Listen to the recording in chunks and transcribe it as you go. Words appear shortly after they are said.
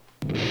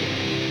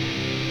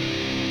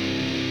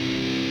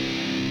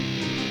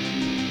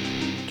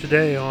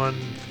Today on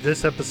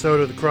this episode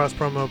of the Cross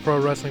Promo Pro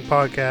Wrestling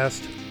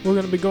Podcast, we're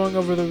going to be going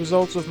over the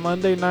results of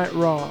Monday Night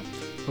Raw.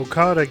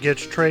 Okada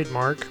gets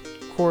trademark.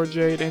 Cora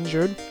Jade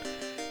injured.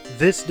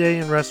 This day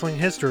in wrestling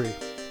history.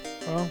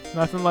 Well,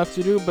 nothing left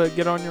to do but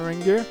get on your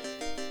ring gear.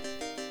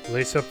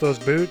 Lace up those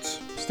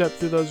boots. Step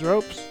through those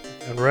ropes.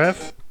 And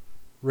ref,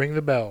 ring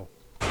the bell.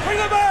 Ring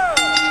the bell!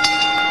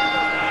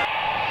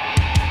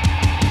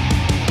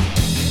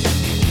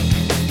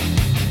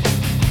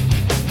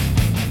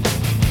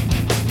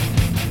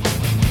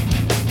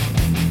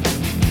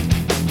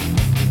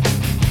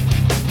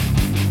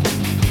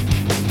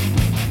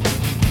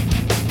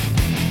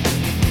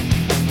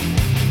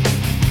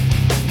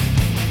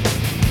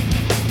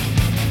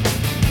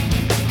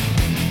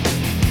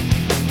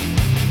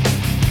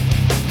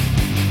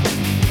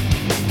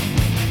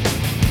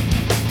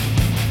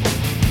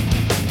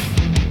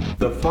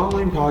 The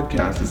following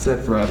podcast is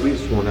set for at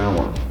least 1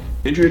 hour.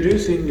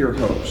 Introducing your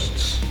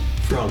hosts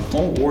from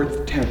Fort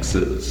Worth,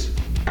 Texas,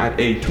 at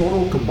a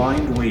total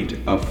combined weight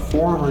of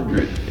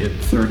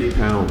 430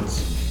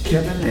 pounds,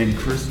 Kevin and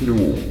Chris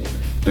Newell,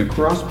 the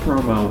Cross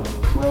Promo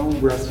Pro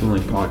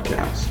Wrestling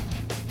Podcast.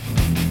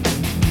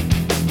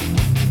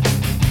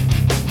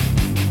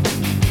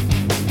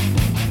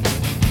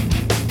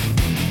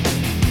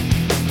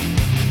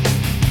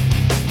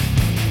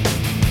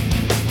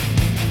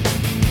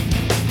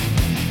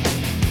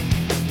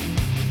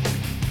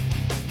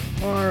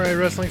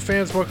 Wrestling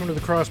fans, welcome to the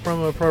Cross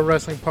Promo Pro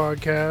Wrestling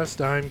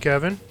Podcast. I'm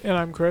Kevin. And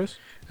I'm Chris.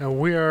 And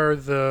we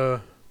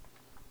are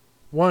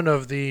one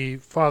of the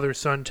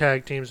father-son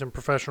tag teams in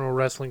professional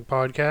wrestling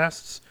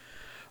podcasts.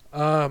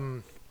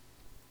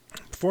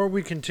 Before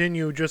we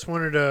continue, just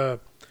wanted to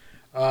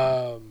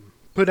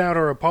put out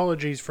our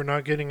apologies for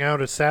not getting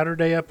out a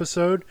Saturday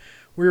episode.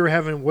 We were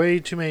having way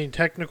too many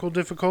technical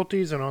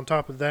difficulties, and on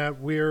top of that,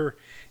 we're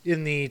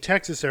in the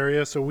Texas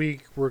area, so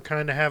we were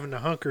kind of having to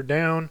hunker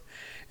down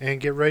and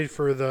get ready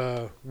for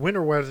the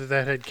winter weather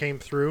that had came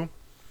through.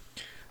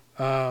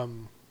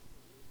 On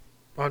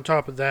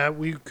top of that,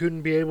 we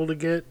couldn't be able to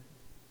get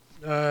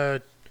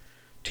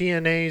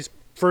TNA's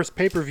first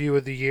pay-per-view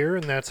of the year,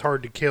 and that's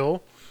Hard to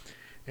Kill.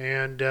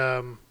 And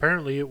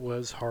apparently it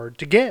was hard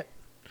to get,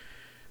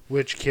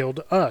 which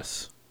killed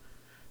us.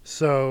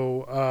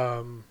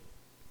 So,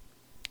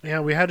 yeah,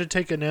 we had to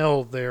take an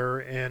L there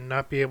and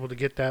not be able to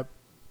get that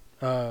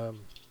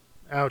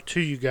out to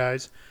you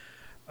guys.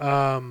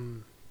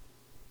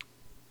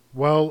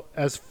 Well,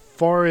 as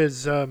far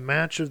as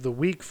match of the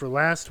week for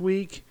last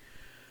week,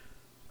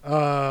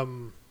 we're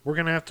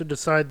going to have to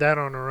decide that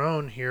on our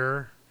own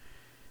here.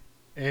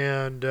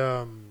 And,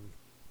 of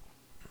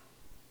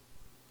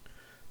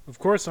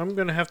course, I'm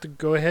going to have to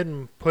go ahead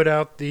and put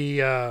out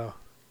the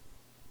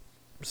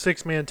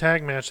six-man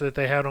tag match that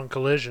they had on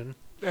Collision.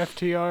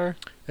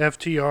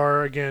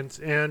 FTR against,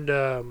 and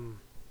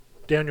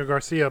Daniel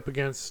Garcia up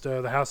against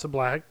the House of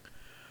Black.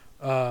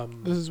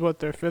 This is what,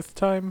 their fifth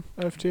time,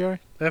 FTR?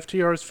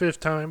 FTR's fifth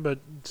time, but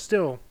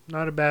still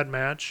not a bad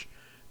match.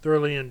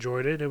 Thoroughly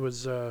enjoyed it. It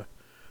was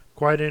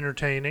quite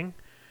entertaining.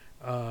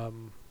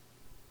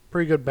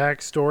 Pretty good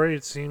backstory.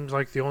 It seems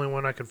like the only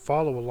one I could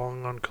follow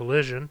along on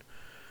Collision,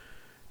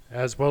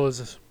 as well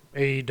as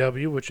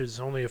AEW, which is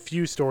only a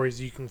few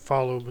stories you can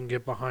follow and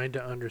get behind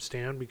to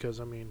understand, because,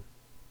 I mean,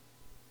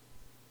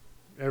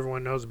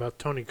 everyone knows about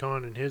Tony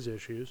Khan and his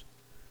issues.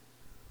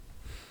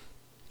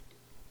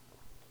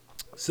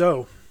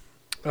 So,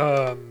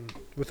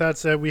 with that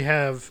said, we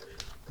have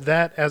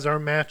that as our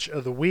match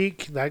of the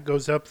week. That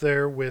goes up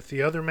there with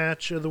the other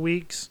match of the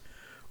weeks,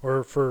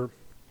 or for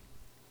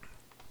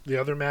the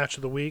other match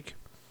of the week.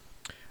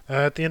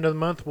 At the end of the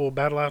month, we'll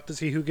battle out to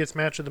see who gets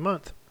match of the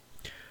month.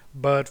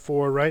 But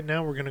for right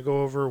now, we're going to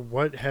go over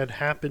what had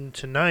happened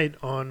tonight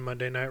on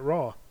Monday Night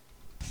Raw.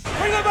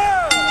 Ring the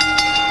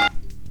bell!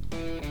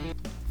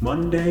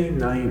 Monday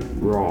Night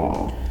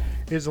Raw.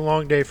 It's a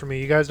long day for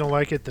me. You guys don't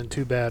like it? Then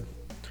too bad.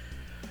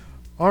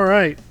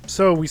 Alright,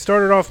 so we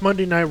started off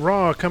Monday Night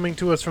Raw coming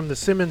to us from the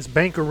Simmons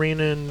Bank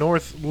Arena in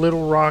North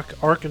Little Rock,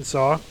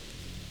 Arkansas.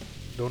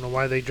 Don't know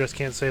why they just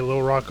can't say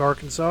Little Rock,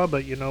 Arkansas,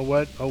 but you know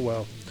what? Oh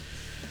well.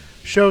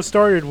 Show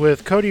started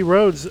with Cody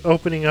Rhodes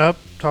opening up,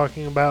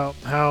 talking about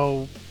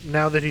how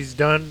now that he's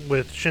done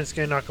with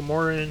Shinsuke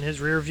Nakamura in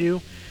his rear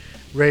view,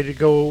 ready to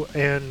go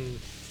and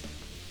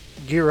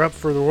gear up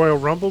for the Royal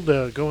Rumble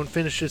to go and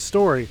finish his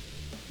story.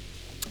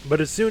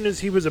 But as soon as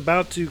he was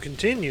about to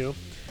continue,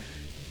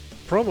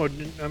 his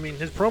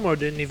promo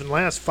didn't even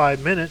last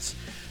 5 minutes.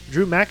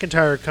 Drew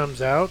McIntyre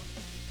comes out.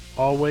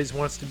 Always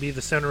wants to be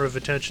the center of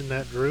attention,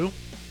 that Drew.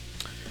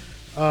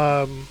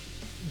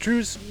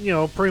 Drew's,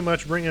 pretty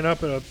much bringing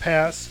up a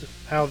past,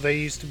 how they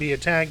used to be a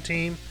tag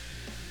team.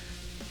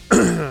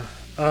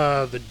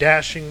 The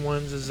Dashing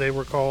Ones, as they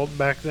were called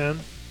back then.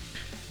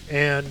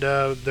 And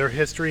their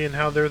history and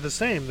how they're the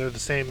same. They're the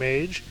same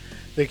age.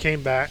 They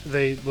came back.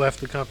 They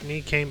left the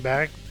company, came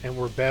back, and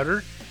were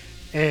better.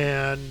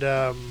 And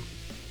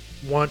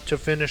want to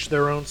finish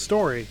their own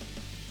story.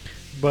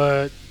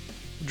 But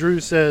Drew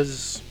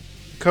says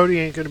Cody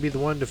ain't going to be the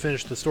one to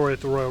finish the story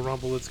at the Royal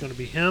Rumble. It's going to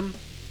be him.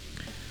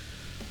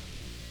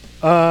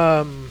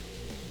 Cody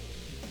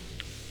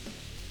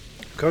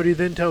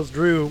then tells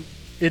Drew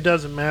it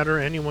doesn't matter.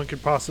 Anyone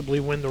could possibly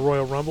win the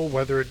Royal Rumble,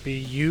 whether it be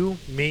you,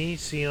 me,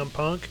 CM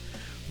Punk.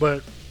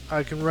 But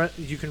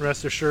you can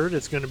rest assured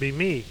it's going to be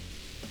me.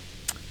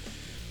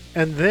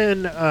 And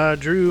then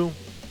Drew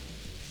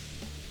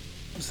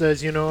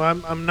says,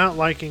 I'm not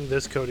liking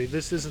this Cody.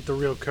 This isn't the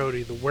real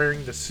Cody. The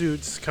wearing the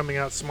suits, coming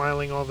out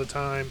smiling all the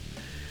time,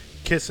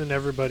 kissing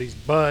everybody's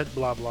butt,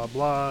 blah, blah,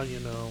 blah,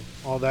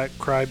 all that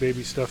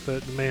crybaby stuff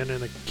that the man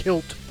in a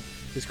kilt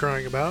is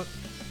crying about.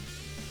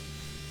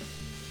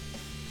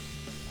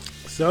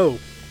 So,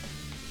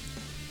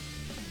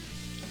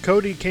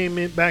 Cody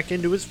came back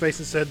into his face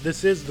and said,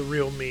 this is the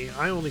real me.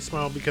 I only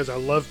smile because I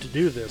love to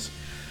do this.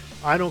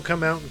 I don't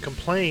come out and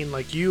complain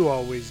like you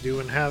always do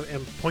and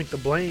point the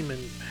blame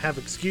and have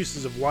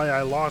excuses of why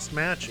I lost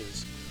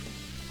matches.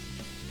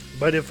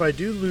 But if I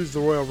do lose the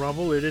Royal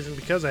Rumble, it isn't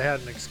because I had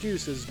an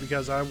excuse, it's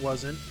because I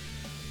wasn't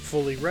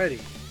fully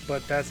ready.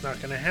 But that's not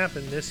going to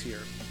happen this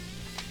year.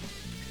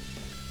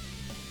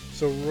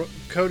 So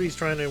Cody's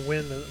trying to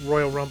win the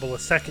Royal Rumble a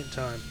second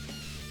time.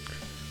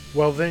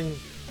 Well, then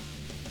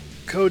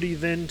Cody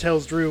then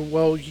tells Drew,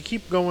 well, you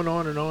keep going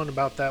on and on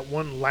about that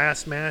one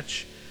last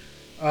match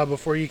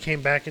before you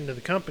came back into the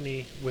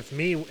company with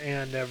me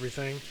and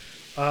everything.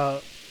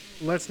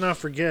 Let's not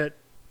forget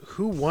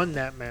who won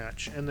that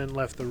match and then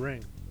left the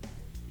ring.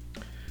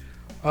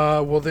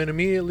 Well, then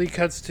immediately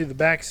cuts to the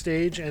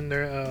backstage, and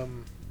they're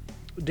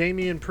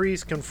Damian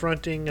Priest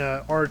confronting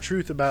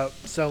R-Truth about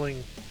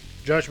selling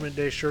Judgment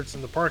Day shirts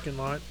in the parking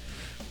lot.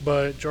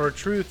 But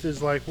R-Truth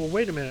is like, well,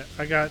 wait a minute.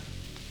 I got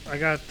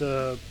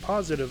the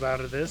positive out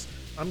of this.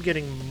 I'm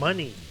getting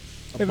money.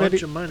 A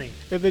bunch of money.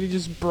 And then he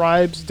just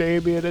bribes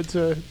Damian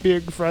into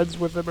being friends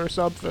with him or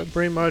something.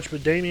 Pretty much,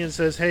 but Damian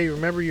says, hey,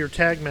 remember your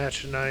tag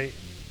match tonight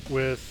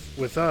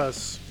with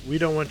us? We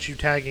don't want you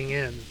tagging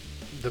in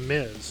The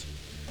Miz.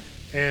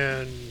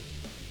 And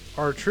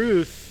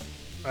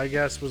R-Truth, I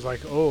guess, was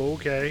like, oh,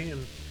 okay.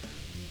 And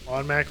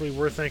automatically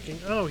we're thinking,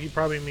 oh, he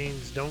probably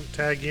means don't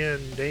tag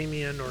in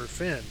Damian or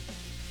Finn.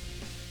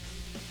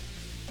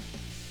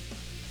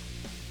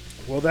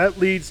 Well, that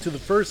leads to the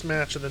first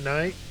match of the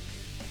night.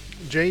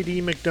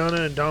 JD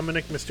McDonough and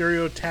Dominic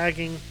Mysterio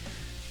tagging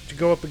to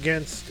go up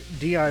against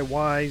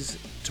DIY's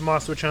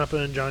Tommaso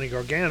Ciampa and Johnny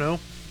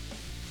Gargano.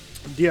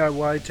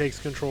 DIY takes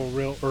control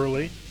real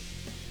early.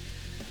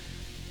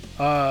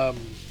 Of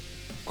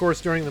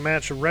course, during the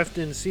match, the ref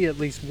didn't see at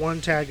least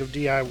one tag of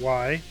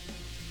DIY.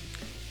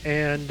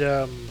 And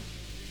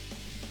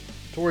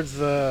towards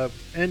the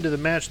end of the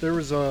match, there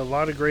was a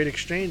lot of great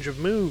exchange of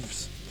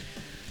moves.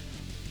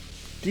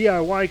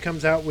 DIY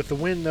comes out with the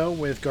win, though,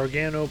 with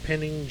Gargano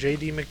pinning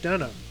JD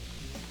McDonough.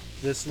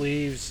 This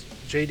leaves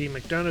JD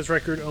McDonough's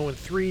record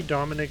 0-3,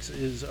 Dominic's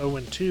is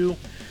 0-2,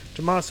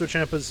 Tommaso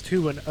Ciampa's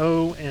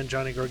 2-0, and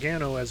Johnny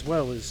Gargano as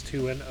well is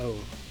 2-0.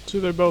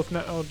 So they're both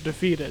now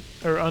defeated,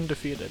 or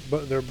undefeated.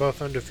 But they're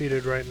both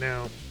undefeated right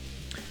now.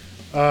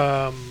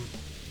 Go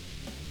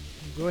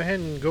ahead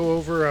and go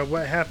over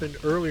what happened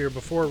earlier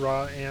before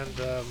Raw and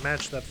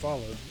match that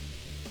followed.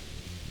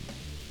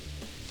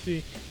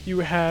 See, you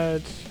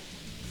had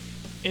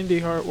Indy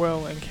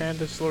Hartwell and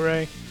Candice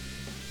LeRae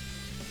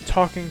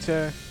talking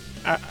to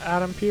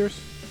Adam Pearce.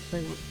 I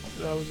think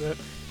that was it.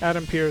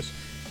 Adam Pearce.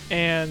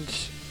 And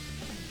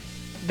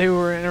they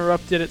were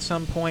interrupted at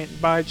some point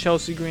by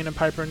Chelsea Green and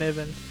Piper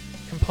Niven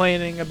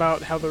complaining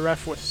about how the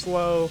ref was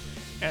slow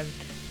and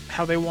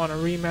how they want a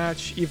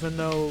rematch even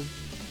though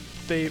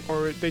they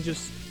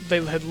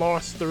had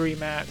lost the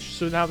rematch.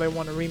 So now they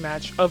want a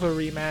rematch of a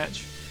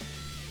rematch.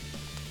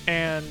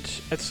 And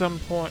at some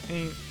point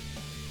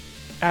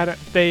Adam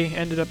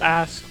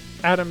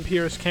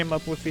Pearce came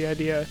up with the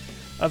idea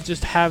of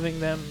just having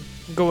them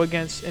go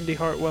against Indy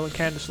Hartwell and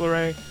Candice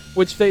LeRae,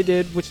 which they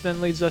did, which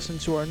then leads us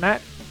into our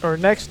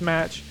next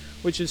match,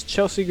 which is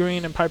Chelsea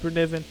Green and Piper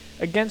Niven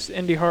against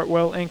Indy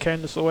Hartwell and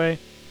Candice LeRae,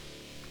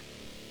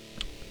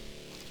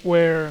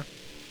 where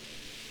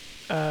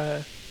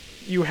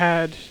you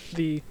had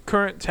the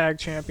current tag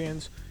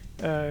champions,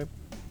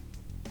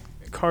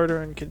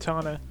 Carter and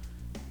Katana,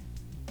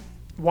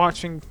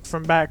 watching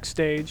from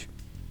backstage,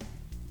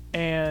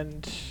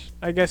 and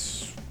I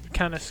guess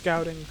kind of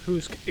scouting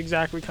who's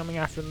exactly coming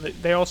after them.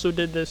 They also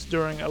did this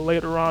during a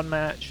later on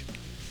match.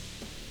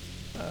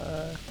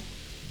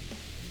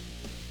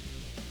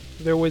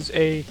 There was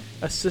a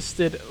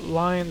assisted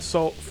lion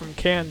salt from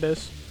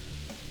Candice.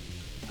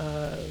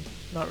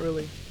 Not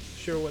really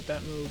sure what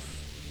that move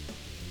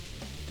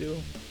do.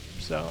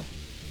 So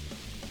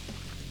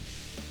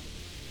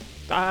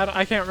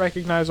I can't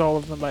recognize all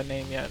of them by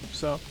name yet.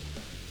 So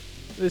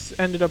this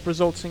ended up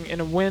resulting in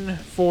a win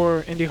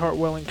for Indy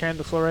Hartwell and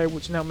Candice LeRae,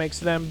 which now makes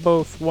them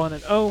both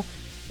 1-0,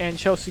 and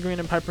Chelsea Green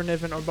and Piper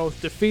Niven are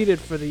both defeated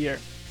for the year.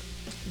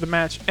 The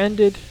match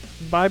ended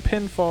by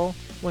pinfall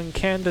when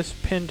Candice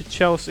pinned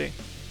Chelsea.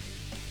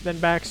 Then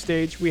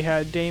backstage we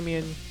had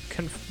Damian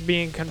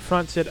being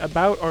confronted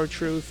about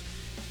R-Truth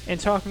and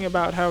talking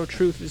about how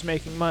Truth is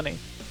making money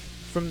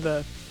from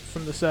the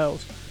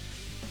sales.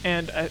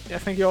 And I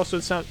think he also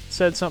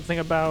said something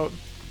about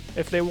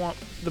if they want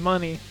the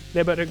money,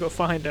 they better go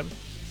find him.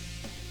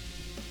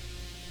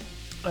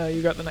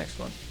 You got the next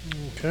one.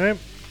 Okay.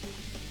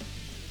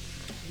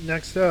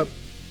 Next up,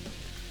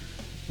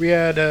 we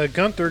had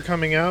Gunther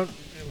coming out,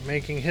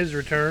 making his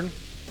return.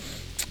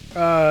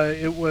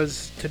 It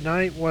was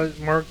tonight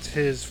marked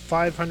his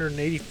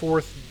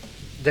 584th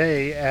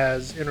day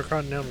as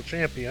Intercontinental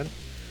Champion.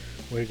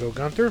 Way to go,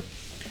 Gunther.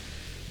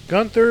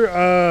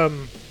 Gunther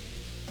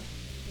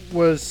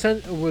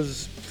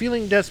was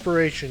feeling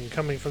desperation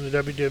coming from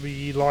the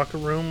WWE locker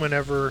room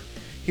whenever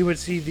he would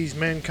see these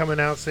men coming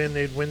out saying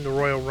they'd win the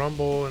Royal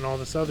Rumble and all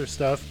this other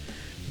stuff,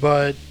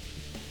 but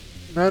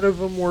none of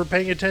them were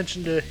paying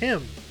attention to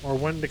him or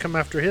wanted to come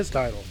after his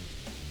title.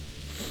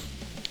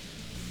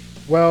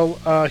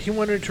 Well, he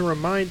wanted to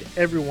remind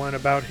everyone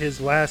about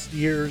his last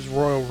year's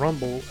Royal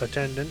Rumble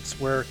attendance,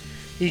 where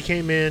he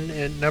came in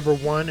at number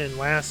 1 and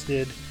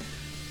lasted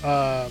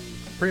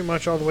pretty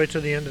much all the way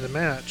to the end of the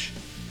match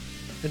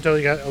until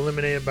he got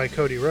eliminated by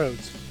Cody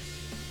Rhodes.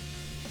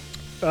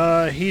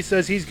 He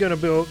says he's going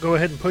to go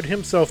ahead and put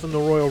himself in the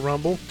Royal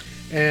Rumble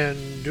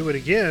and do it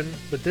again,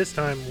 but this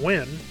time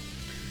win.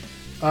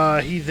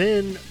 He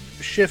then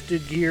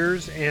shifted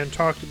gears and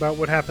talked about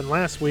what happened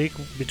last week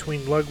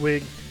between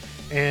Ludwig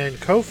and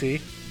Kofi.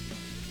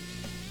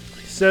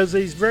 He says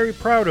he's very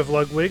proud of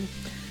Ludwig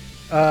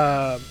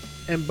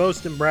and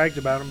boasted and bragged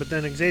about him, but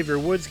then Xavier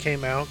Woods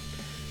came out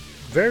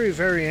very,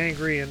 very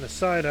angry in the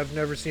side I've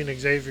never seen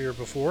Xavier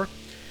before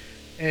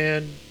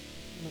and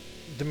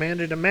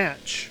demanded a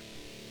match.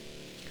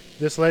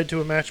 This led to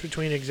a match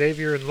between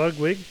Xavier and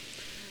Ludwig,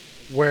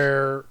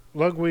 where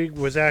Ludwig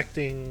was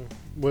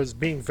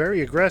being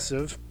very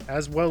aggressive,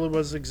 as well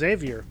as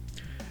Xavier.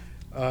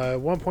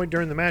 At one point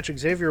during the match,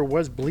 Xavier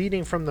was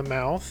bleeding from the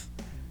mouth,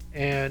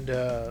 and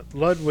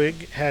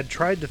Ludwig had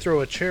tried to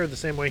throw a chair the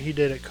same way he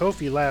did at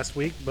Kofi last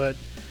week, but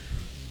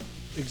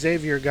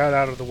Xavier got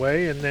out of the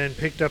way and then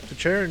picked up the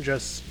chair and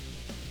just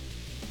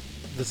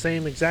the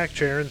same exact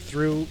chair and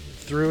threw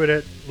it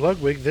at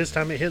Ludwig. This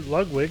time it hit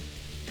Ludwig,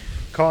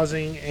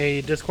 causing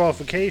a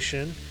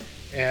disqualification,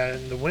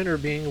 and the winner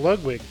being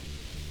Ludwig.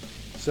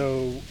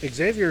 So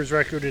Xavier's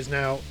record is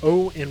now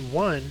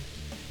 0-1,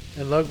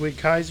 and Ludwig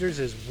Kaiser's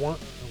is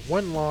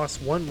one loss,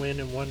 1 win,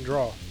 and 1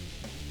 draw.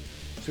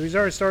 So he's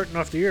already starting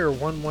off the year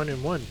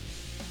 1-1-1.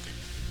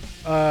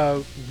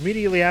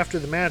 Immediately after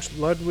the match,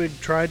 Ludwig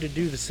tried to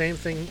do the same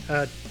thing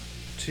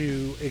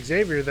to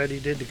Xavier that he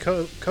did to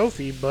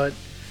Kofi, but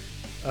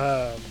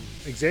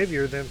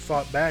Xavier then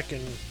fought back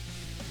and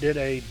did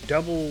a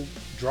double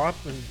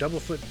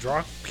foot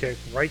drop kick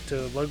right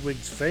to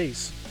Ludwig's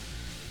face,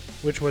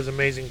 which was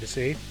amazing to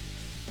see.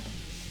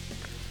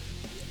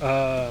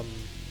 There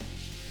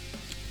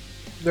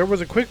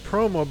was a quick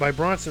promo by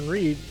Bronson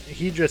Reed.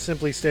 He just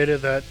simply stated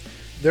that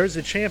there's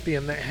a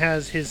champion that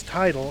has his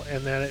title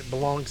and that it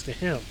belongs to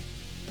him.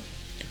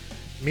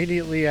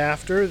 Immediately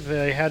after,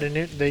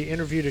 they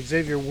interviewed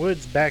Xavier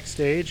Woods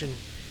backstage, and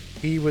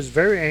he was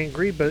very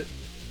angry, but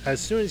as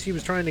soon as he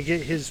was trying to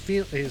get his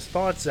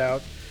thoughts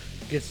out,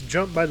 gets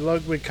jumped by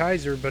Ludwig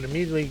Kaiser, but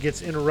immediately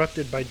gets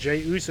interrupted by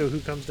Jey Uso, who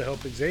comes to help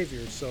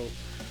Xavier. So,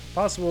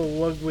 possible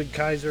Ludwig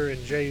Kaiser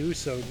and Jey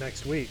Uso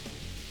next week.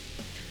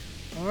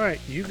 Alright,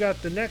 you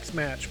got the next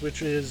match,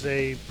 which is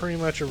pretty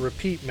much a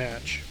repeat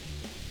match.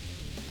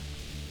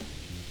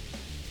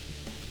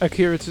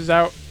 Akira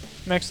Tozawa.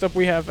 Next up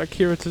we have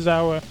Akira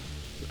Tozawa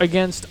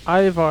against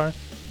Ivar,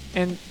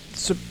 and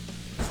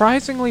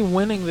surprisingly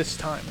winning this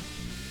time,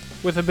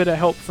 with a bit of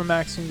help from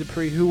Maxine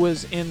Dupree, who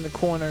was in the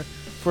corner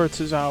for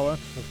Tozawa.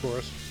 Of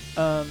course.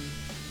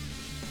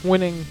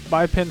 Winning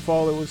by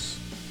pinfall. It was,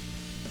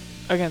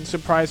 again,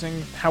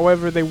 surprising.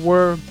 However, they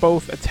were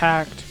both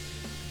attacked.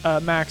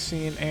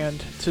 Maxine and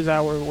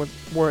Tozawa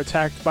were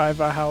attacked by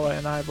Valhalla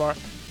and Ivar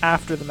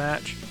after the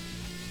match.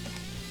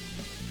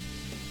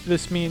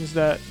 This means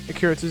that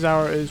Akira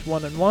Tozawa is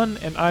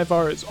 1-1, and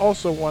Ivar is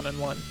also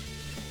 1-1.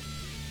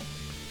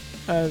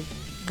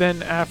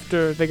 Then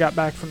after they got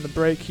back from the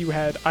break, you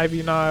had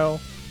Ivy Nile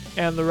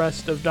and the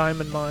rest of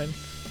Diamond Mine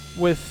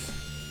with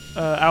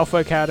Alpha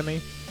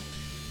Academy.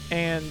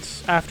 And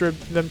after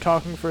them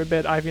talking for a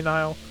bit, Ivy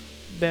Nile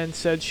then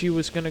said she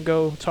was going to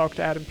go talk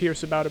to Adam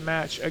Pearce about a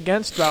match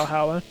against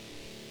Valhalla.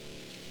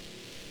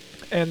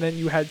 And then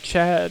you had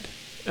Chad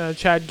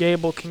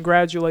Gable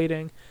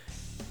congratulating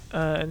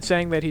and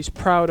saying that he's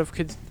proud of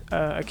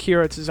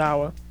Akira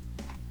Tozawa.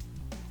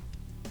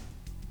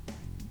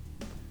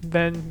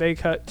 Then they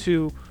cut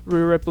to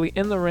Rhea Ripley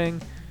in the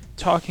ring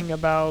talking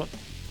about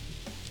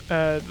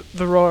the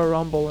Royal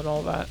Rumble and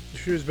all that.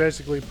 She was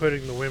basically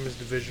putting the women's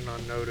division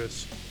on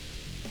notice.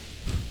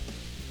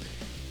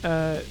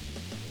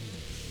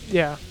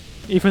 Yeah,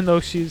 even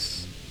though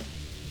she's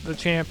the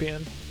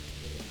champion.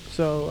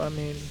 So, I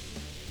mean,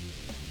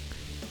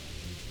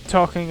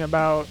 talking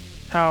about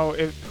how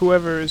if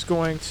whoever is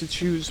going to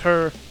choose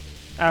her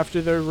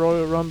after their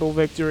Royal Rumble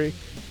victory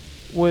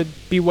would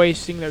be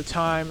wasting their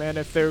time, and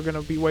if they're going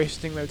to be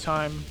wasting their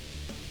time,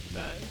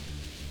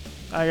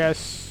 I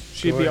guess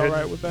she'd be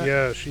alright with that.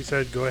 Yeah, she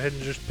said, go ahead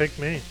and just pick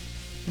me.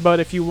 But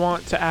if you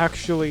want to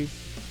actually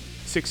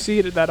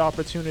succeed at that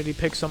opportunity,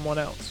 pick someone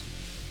else.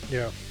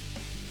 Yeah.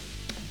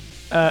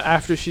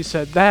 After she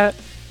said that,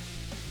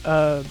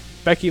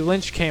 Becky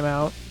Lynch came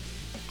out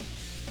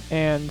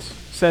and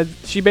said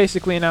she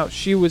basically announced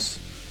she was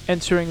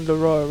entering the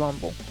Royal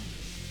Rumble.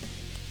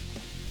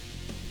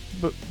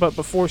 But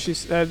before she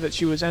said that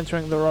she was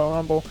entering the Royal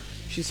Rumble,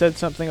 she said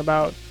something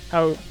about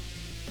how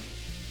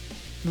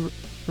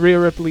Rhea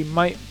Ripley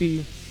might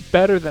be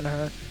better than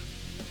her.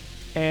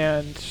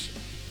 And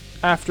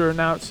after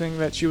announcing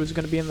that she was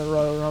going to be in the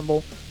Royal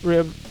Rumble,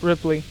 Rhea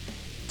Ripley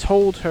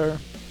told her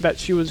that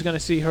she was going to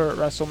see her at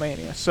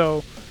WrestleMania.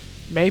 So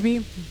maybe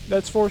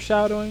that's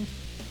foreshadowing.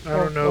 I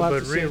don't know,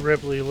 but Rhea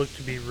Ripley looked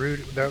to be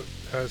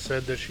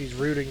said that she's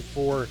rooting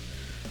for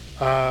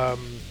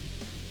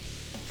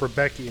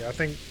Becky. I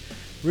think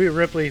Rhea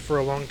Ripley for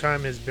a long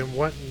time has been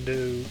wanting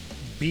to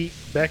beat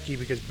Becky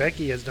because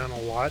Becky has done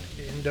a lot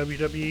in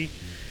WWE,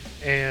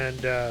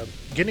 and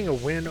getting a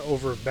win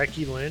over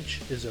Becky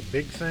Lynch is a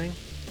big thing.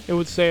 It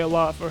would say a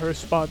lot for her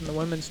spot in the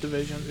women's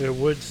division. It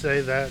would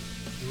say that,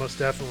 most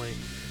definitely.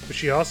 But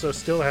she also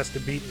still has to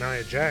beat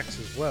Nia Jax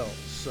as well,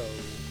 so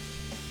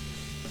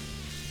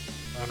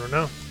I don't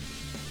know.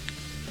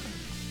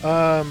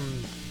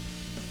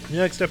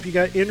 Next up, you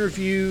got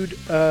interviewed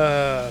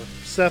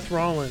Seth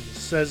Rollins.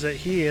 Says that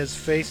he has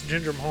faced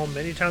Jinder Mahal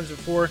many times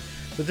before,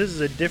 but this is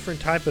a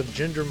different type of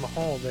Jinder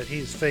Mahal that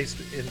he's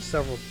faced in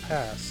several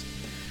past.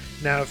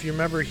 Now, if you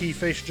remember, he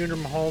faced Jinder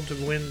Mahal to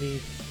win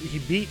he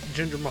beat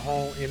Jinder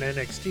Mahal in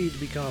NXT to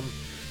become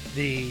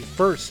the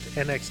first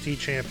NXT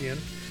champion,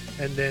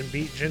 and then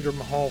beat Jinder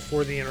Mahal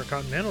for the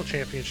Intercontinental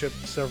Championship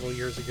several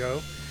years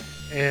ago.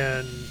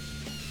 And,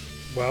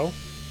 well,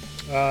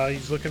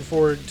 he's looking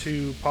forward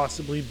to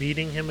possibly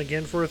beating him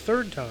again for a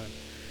third time.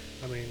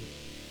 I mean,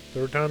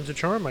 third time's a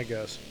charm, I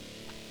guess.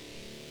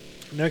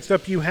 Next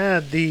up, you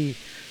had the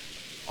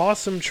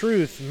Awesome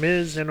Truth,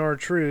 Miz and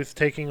R-Truth,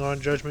 taking on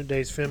Judgment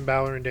Day's Finn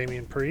Balor and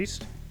Damian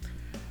Priest.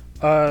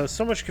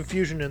 So much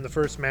confusion in the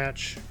first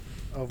match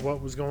of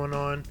what was going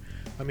on.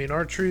 I mean,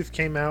 R-Truth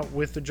came out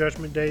with the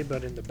Judgment Day,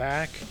 but in the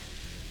back.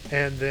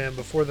 And then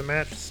before the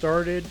match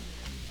started,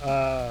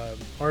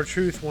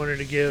 R-Truth wanted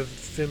to give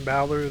Finn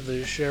Balor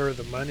the share of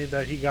the money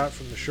that he got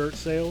from the shirt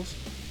sales.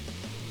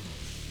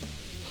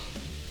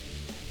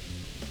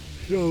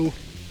 So,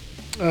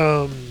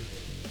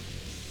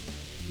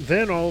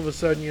 then all of a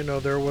sudden,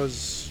 there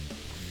was,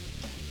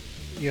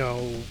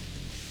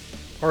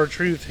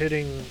 R-Truth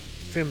hitting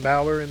Finn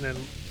Balor, and then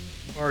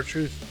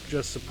R-Truth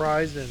just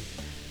surprised and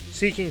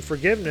seeking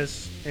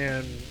forgiveness,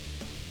 and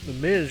The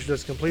Miz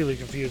just completely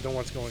confused on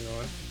what's going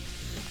on.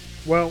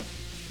 Well,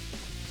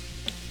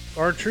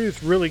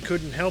 R-Truth really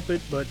couldn't help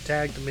it but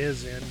tagged The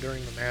Miz in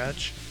during the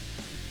match.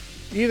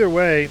 Either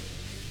way,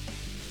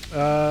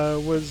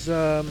 it was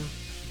a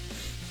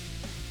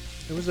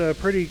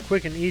pretty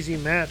quick and easy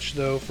match,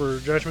 though, for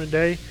Judgment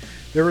Day.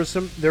 There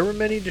were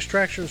many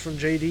distractions from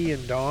JD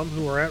and Dom,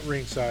 who were at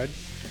ringside,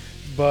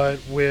 but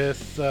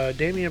with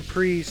Damian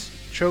Priest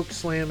choke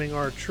slamming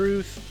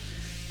R-Truth,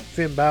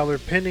 Finn Balor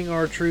pinning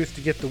R-Truth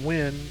to get the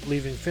win,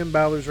 leaving Finn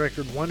Balor's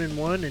record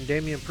 1-1 and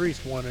Damian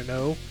Priest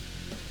 1-0.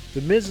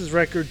 The Miz's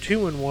record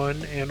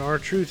 2-1 and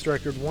R-Truth's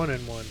record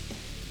 1-1.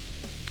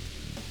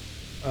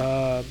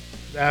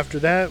 After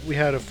that, we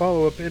had a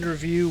follow-up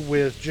interview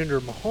with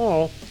Jinder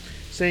Mahal,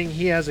 saying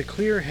he has a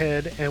clear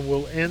head and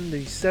will end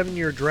the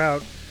 7-year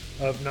drought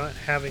of not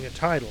having a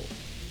title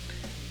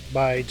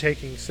by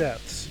taking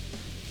Seth's.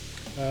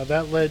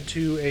 That led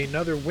to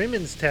another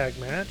women's tag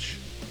match.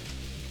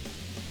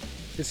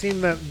 It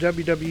seemed that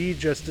WWE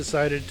just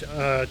decided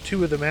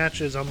 2 of the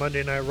matches on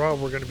Monday Night Raw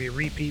were going to be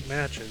repeat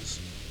matches.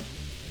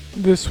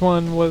 This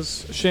one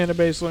was Shayna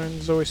Baszler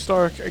and Zoe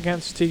Stark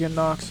against Tegan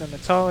Nox and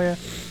Natalya.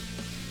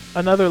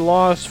 Another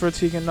loss for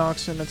Tegan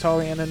Nox and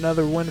Natalya, and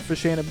another win for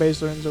Shayna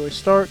Baszler and Zoe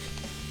Stark.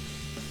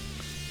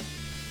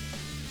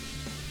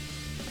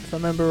 If I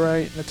remember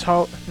right,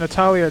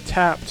 Natalya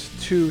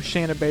tapped to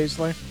Shayna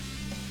Baszler.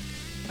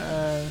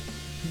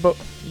 But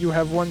you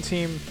have one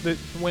team, the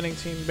winning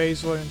team,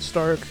 Baszler and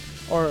Stark,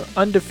 are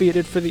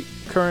undefeated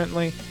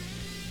currently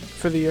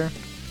for the year,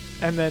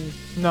 and then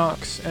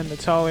Nox and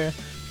Natalya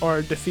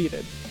are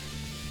defeated.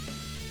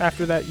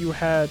 After that, you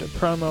had a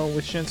promo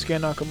with Shinsuke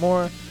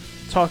Nakamura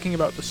talking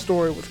about the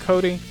story with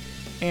Cody,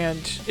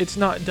 and it's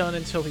not done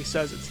until he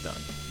says it's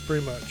done.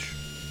 Pretty much.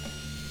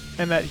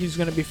 And that he's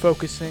going to be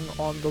focusing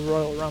on the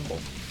Royal Rumble.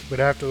 But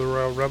after the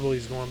Royal Rumble,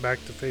 he's going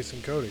back to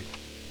facing Cody.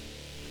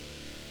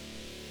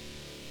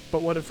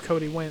 But what if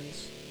Cody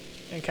wins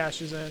and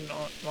cashes in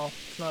on, well,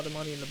 it's not the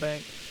Money in the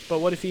Bank, but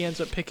what if he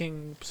ends up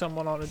picking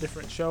someone on a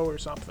different show or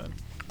something?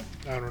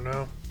 I don't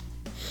know.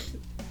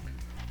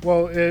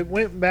 Well, it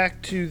went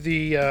back to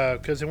the,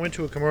 because it went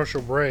to a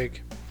commercial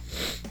break.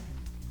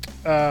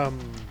 It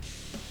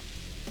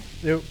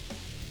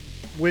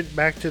went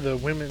back to the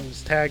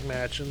women's tag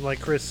match, and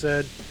like Chris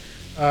said,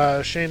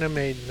 Shayna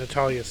made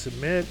Natalya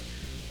submit.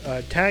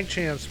 Tag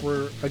champs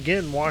were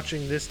again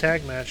watching this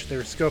tag match. They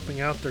were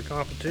scoping out their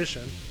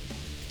competition.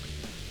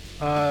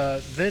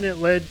 Then it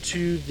led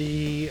to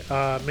the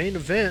main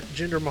event,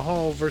 Jinder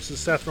Mahal versus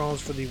Seth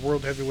Rollins for the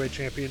World Heavyweight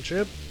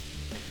Championship.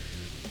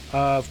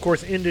 Of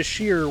course, Indus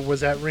Sher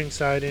was at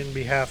ringside in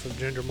behalf of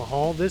Jinder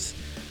Mahal. This,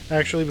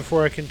 actually,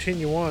 before I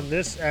continue on,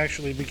 this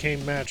actually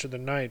became match of the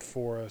night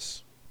for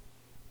us.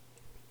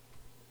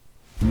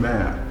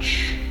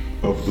 Match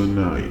of the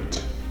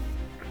night.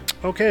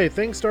 Okay,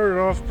 things started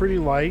off pretty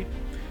light.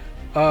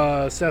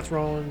 Seth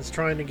Rollins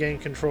trying to gain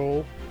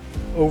control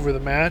over the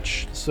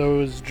match.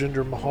 So is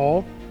Jinder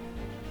Mahal.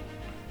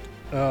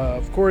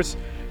 Of course,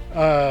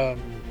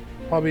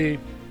 probably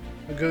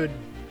a good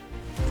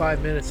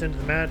 5 minutes into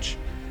the match,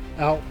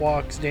 out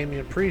walks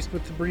Damian Priest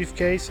with the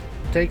briefcase,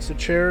 takes a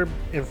chair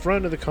in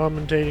front of the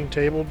commentating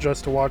table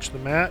just to watch the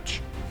match.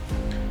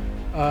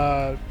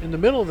 In the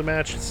middle of the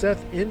match,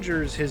 Seth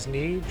injures his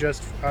knee,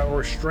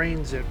 or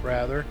strains it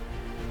rather.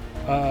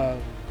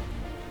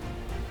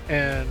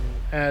 And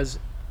as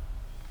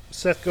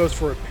Seth goes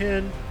for a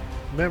pin,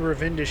 a member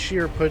of Indus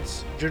Sher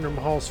puts Jinder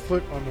Mahal's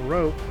foot on the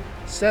rope.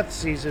 Seth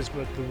sees this,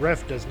 but the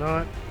ref does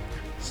not.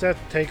 Seth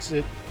takes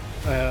his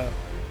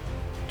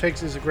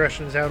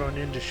aggressions out on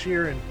Indus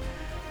Sher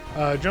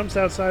and jumps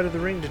outside of the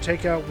ring to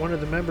take out one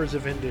of the members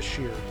of Indus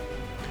Sher.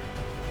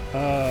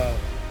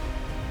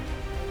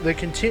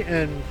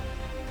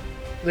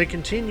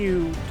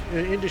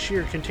 Indus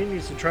Sher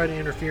continues to try to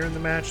interfere in the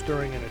match,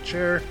 throwing in a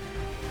chair.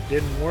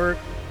 Didn't work.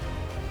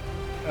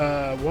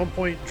 At one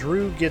point,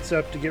 Drew gets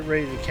up to get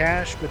ready to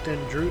cash, but then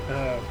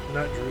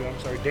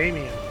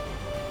Damian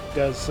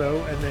does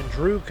so, and then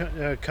Drew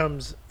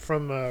comes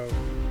from the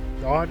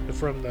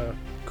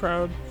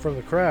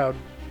crowd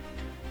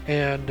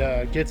and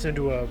gets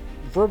into a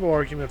verbal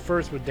argument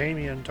first with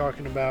Damian,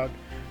 talking about,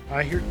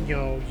 I hear,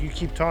 you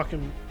keep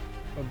talking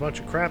a bunch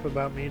of crap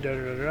about me,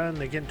 and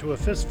they get into a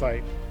fist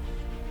fight.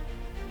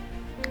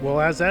 Well,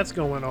 as that's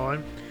going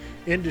on,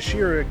 Indus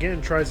Sher again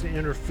tries to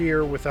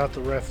interfere without the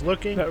ref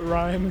looking. That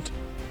rhymed.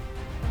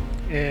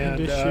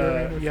 And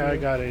yeah, I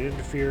got it.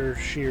 Interfere,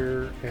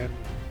 shear, and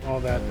all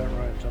that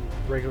rhymes. I'm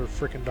a regular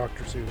freaking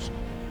Dr. Seuss.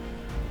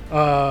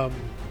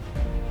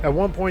 At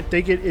one point,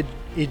 they get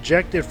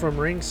ejected from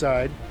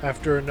ringside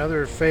after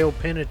another failed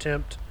pin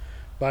attempt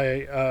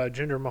by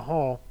Jinder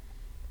Mahal.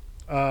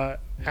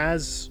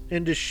 As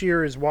Indus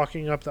Sher is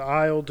walking up the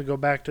aisle to go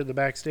back to the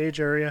backstage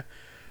area,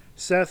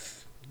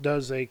 Seth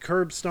does a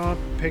curb stomp,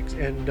 picks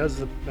and does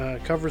the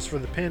covers for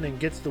the pin and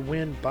gets the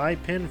win by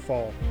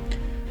pinfall,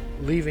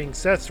 leaving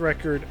Seth's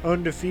record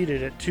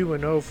undefeated at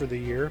 2-0 for the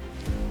year.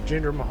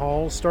 Jinder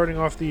Mahal starting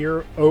off the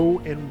year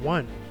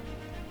 0-1.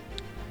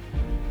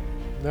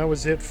 That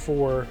was it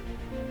for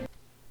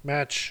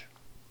match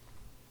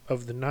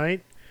of the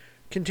night.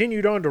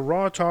 Continued on to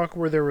Raw Talk,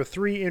 where there were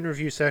 3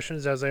 interview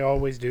sessions, as they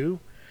always do.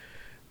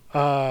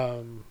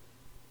 You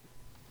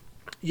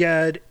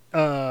had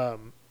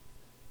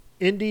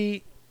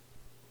Indy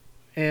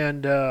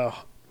and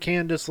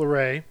Candice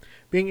LeRae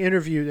being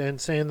interviewed and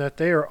saying that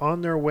they are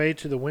on their way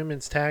to the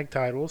women's tag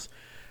titles,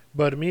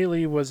 but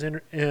immediately was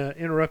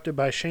interrupted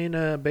by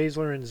Shayna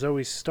Baszler and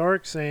Zoe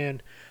Stark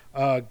saying,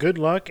 good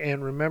luck,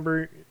 and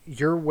remember,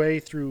 your way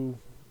through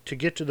to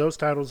get to those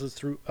titles is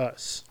through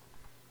us.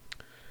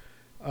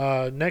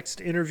 Next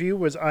interview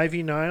was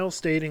Ivy Nile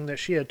stating that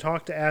she had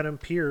talked to Adam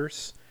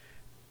Pearce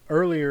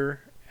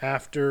earlier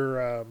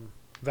after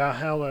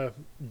Valhalla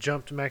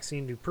jumped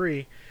Maxine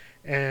Dupree,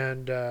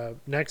 and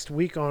next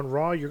week on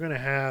Raw, you're going to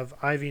have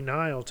Ivy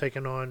Nile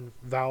taking on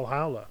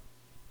Valhalla.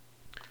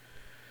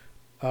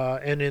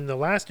 And in the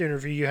last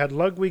interview, you had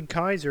Ludwig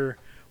Kaiser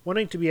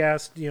wanting to be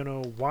asked,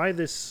 why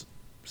this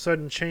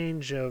sudden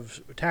change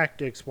of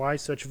tactics, why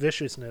such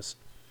viciousness?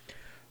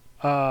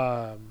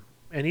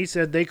 And he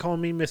said, they call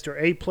me Mr.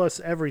 A+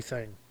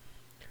 everything.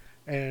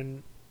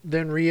 And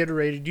then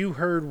reiterated, you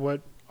heard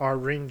what our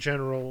ring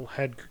general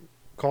had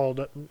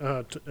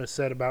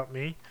said about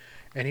me,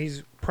 and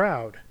he's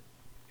proud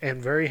and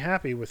very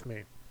happy with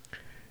me.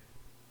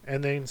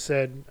 And then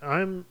said,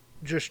 I'm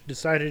just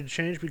decided to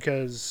change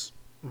because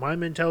my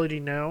mentality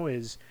now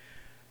is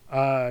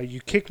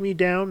you kick me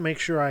down, make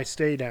sure I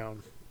stay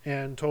down.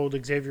 And told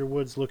Xavier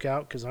Woods, look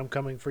out, because I'm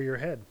coming for your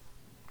head.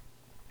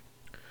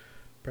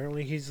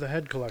 Apparently he's the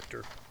head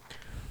collector.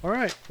 All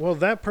right, well,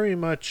 that pretty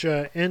much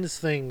ends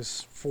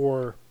things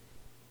for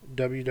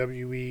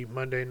WWE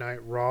Monday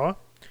Night Raw.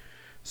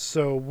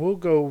 So we'll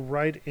go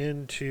right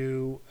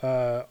into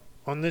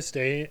on this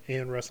day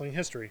in wrestling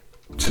history.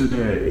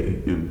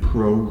 Today in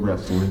pro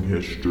wrestling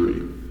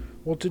history.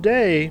 Well,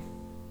 today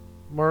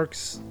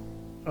marks,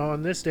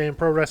 on this day in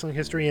pro wrestling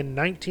history, in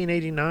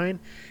 1989,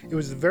 it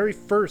was the very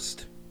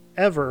first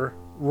ever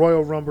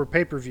Royal Rumble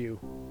pay-per-view.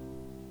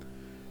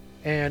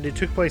 And it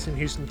took place in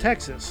Houston,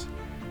 Texas.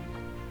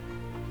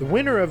 The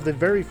winner of the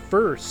very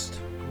first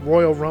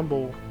Royal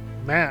Rumble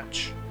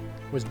match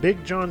was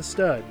Big John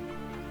Studd.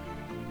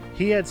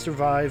 He had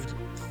survived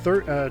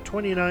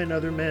 29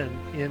 other men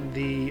in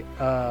the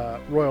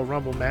Royal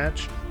Rumble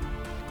match.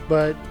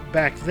 But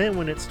back then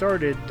when it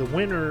started, the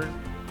winner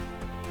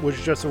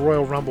was just a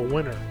Royal Rumble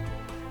winner.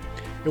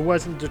 It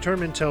wasn't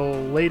determined until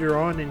later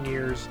on in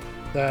years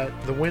that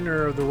the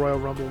winner of the Royal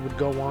Rumble would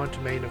go on to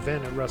main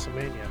event at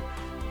WrestleMania.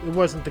 It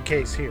wasn't the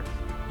case here.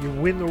 You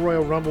win the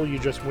Royal Rumble, you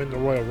just win the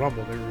Royal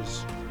Rumble.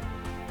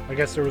 I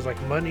guess there was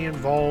like money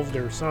involved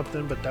or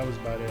something, but that was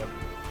about it.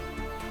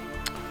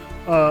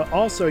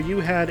 Also, you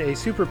had a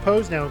super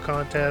pose down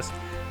contest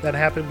that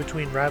happened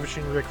between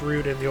Ravishing Rick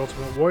Rude and the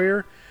Ultimate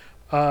Warrior.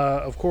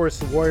 Of course,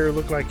 the Warrior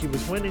looked like he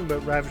was winning,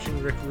 but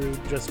Ravishing Rick Rude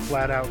just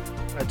flat out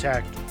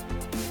attacked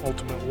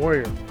Ultimate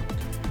Warrior,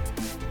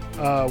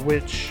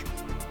 which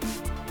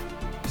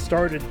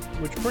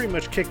pretty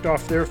much kicked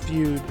off their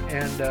feud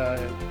and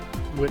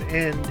would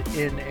end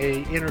in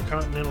a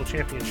Intercontinental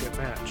Championship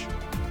match.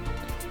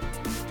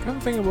 I'm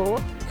thinking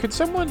about could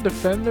someone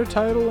defend their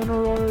title in a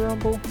Royal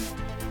Rumble?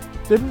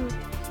 You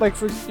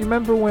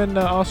remember when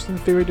Austin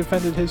Theory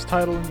defended his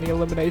title in the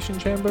Elimination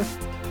Chamber?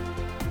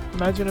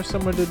 Imagine if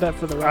someone did that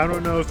for the Rumble. I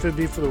don't know if it'd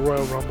be for the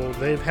Royal Rumble.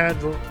 They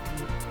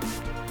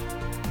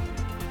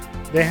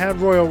had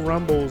Royal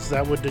Rumbles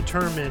that would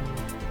determine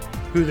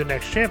who the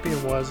next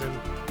champion was, and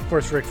of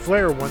course Ric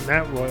Flair won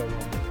that Royal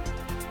Rumble.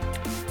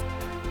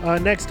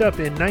 Next up,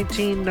 in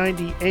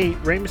 1998,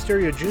 Rey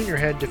Mysterio Jr.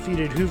 had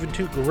defeated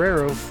Juventud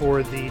Guerrero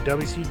for the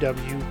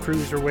WCW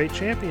Cruiserweight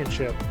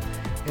Championship,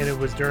 and it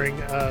was during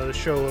the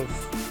show of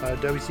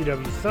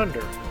WCW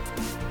Thunder.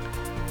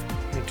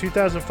 In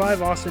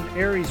 2005, Austin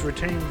Aries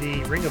retained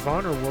the Ring of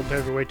Honor World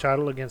Heavyweight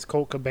title against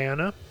Colt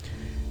Cabana.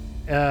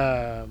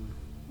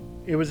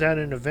 It was at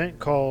an event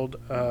called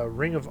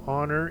Ring of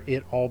Honor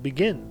It All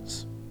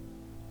Begins.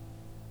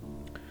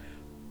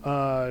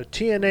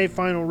 TNA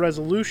Final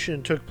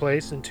Resolution took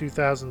place in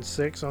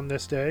 2006 on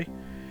this day.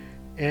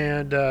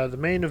 And the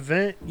main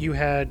event, you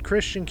had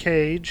Christian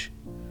Cage,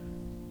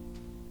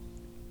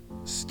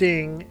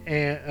 Sting,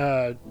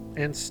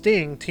 and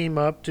Sting team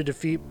up to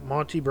defeat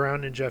Monty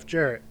Brown and Jeff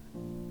Jarrett.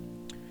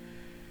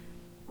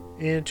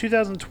 In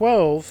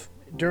 2012,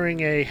 during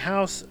a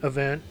house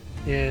event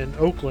in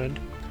Oakland,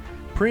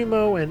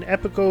 Primo and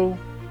Epico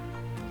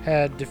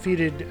had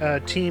defeated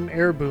Team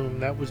Airboom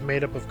that was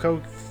made up of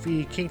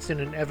Kofi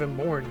Kingston and Evan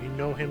Bourne. You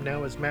know him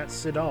now as Matt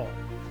Sydal,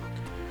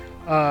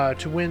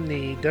 to win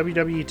the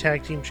WWE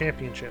Tag Team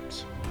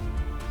Championships.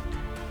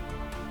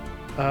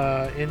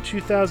 In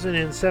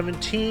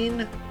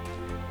 2017,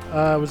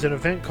 was an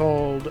event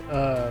called,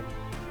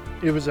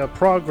 it was a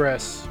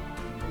Progress,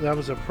 that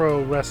was a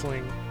pro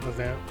wrestling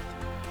event.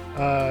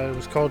 It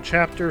was called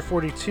Chapter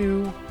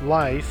 42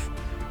 Life,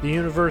 the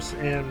Universe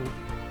and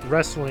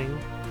Wrestling.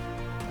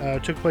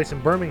 Took place in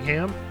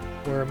Birmingham,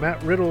 where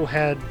Matt Riddle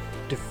had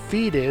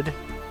defeated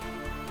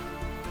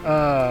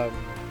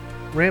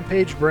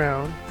Rampage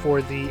Brown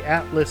for the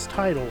Atlas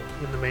title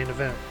in the main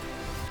event.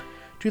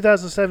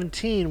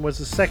 2017 was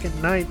the second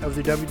night of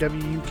the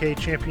WWE UK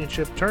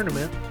Championship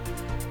Tournament,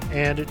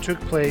 and it took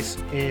place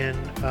in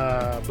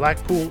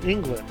Blackpool,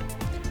 England.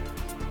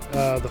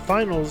 The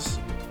finals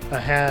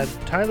had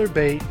Tyler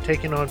Bate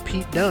taking on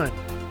Pete Dunne,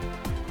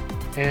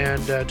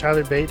 and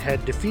Tyler Bate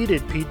had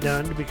defeated Pete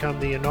Dunne to become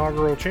the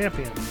inaugural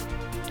champion.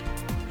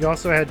 You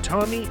also had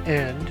Tommy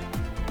End,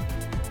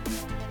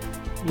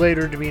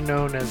 later to be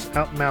known as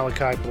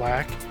Malachi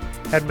Black,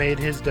 had made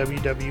his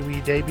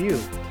WWE debut.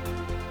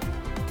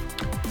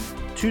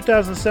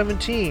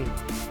 2017,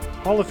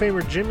 Hall of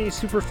Famer Jimmy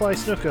Superfly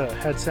Snuka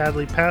had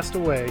sadly passed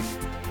away,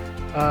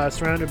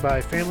 surrounded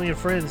by family and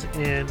friends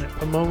in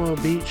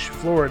Pomona Beach,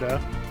 Florida.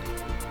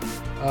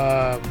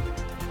 Of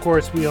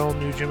course, we all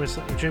knew Jimmy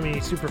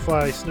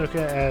Superfly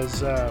Snuka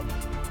as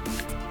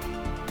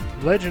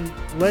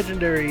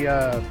legendary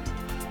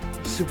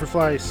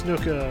Superfly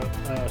Snuka.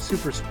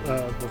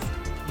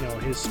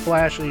 His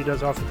splash that he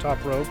does off the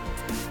top rope.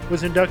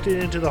 Was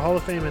inducted into the Hall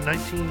of Fame in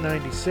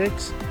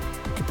 1996.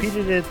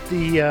 Competed at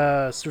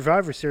the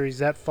Survivor Series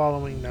that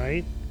following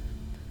night.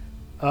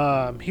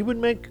 He would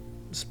make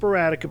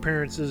sporadic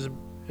appearances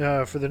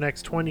for the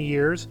next 20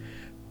 years.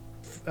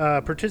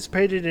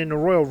 Participated in a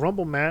Royal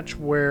Rumble match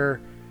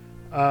where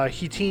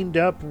he teamed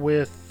up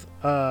with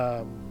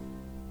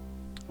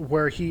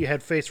where he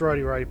had faced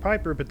Roddy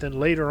Piper, but then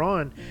later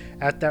on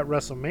at that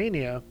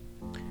WrestleMania,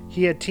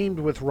 he had teamed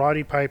with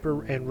Roddy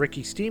Piper and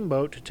Ricky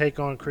Steamboat to take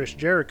on Chris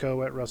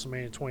Jericho at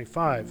WrestleMania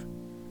 25.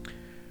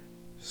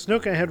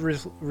 Snuka had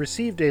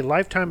received a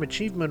Lifetime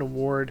Achievement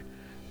Award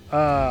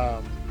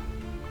on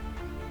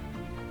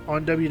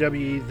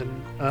WWE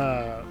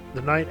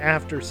the night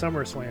after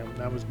SummerSlam.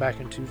 That was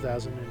back in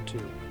 2002.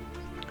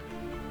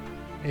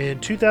 In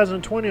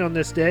 2020 on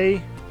this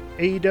day,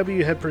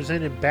 AEW had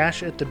presented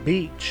Bash at the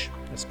Beach,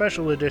 a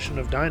special edition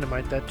of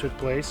Dynamite that took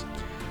place.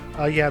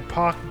 You had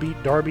Pac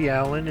beat Darby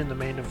Allin in the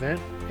main event,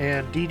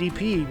 and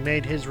DDP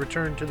made his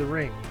return to the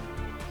ring.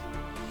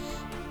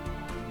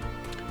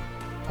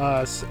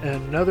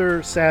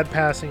 Another sad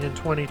passing in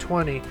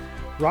 2020,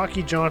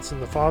 Rocky Johnson,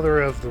 the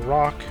father of The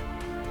Rock,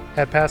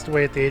 had passed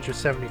away at the age of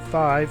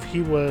 75.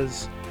 He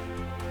was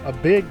a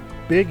big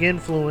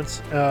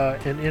influence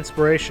and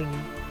inspiration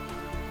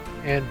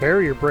and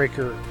barrier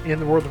breaker in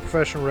the world of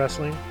professional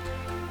wrestling.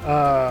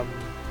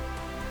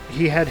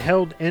 He had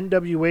held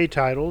NWA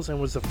titles and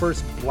was the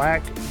first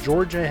black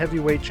Georgia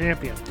heavyweight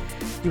champion.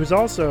 He was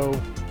also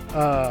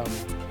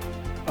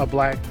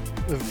the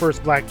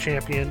first black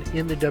champion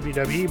in the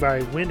WWE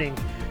by winning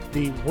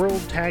the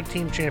World Tag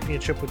Team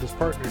Championship with his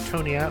partner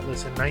Tony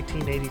Atlas in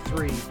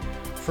 1983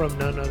 from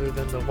none other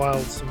than the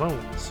Wild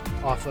Samoans,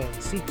 Afa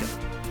and Sika.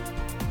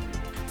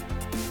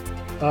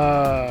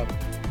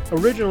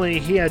 Originally,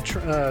 he had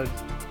The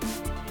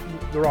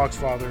Rock's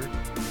father,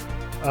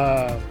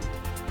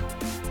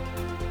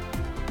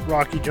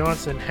 Rocky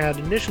Johnson, had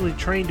initially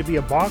trained to be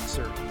a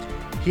boxer.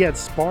 He had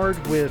sparred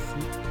with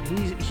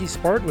he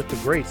sparred with the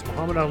greats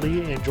Muhammad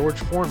Ali and George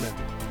Foreman.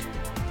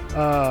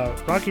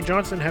 Rocky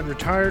Johnson had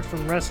retired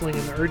from wrestling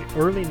in the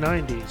early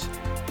 90s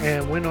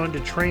and went on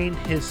to train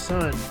his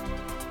son,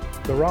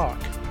 The Rock,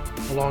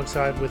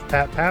 alongside with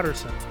Pat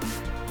Patterson.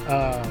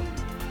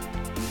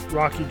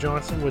 Rocky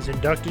Johnson was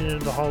inducted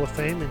into the Hall of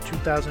Fame in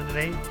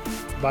 2008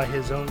 by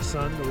his own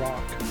son, The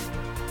Rock.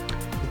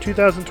 In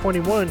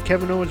 2021,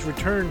 Kevin Owens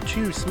returned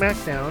to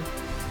SmackDown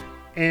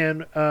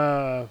and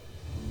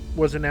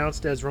was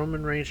announced as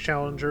Roman Reigns'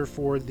 challenger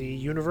for the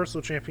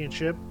Universal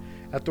Championship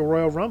at the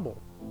Royal Rumble.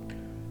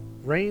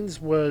 Reigns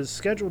was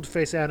scheduled to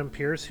face Adam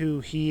Pearce,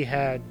 who he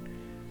had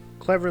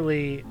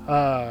cleverly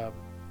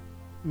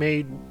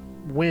made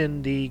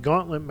win the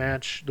gauntlet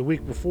match the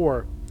week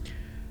before.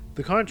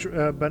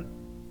 But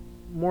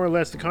more or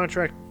less, the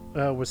contract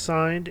was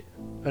signed.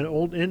 An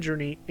old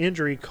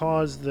injury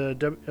caused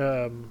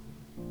Adam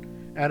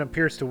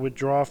Pearce to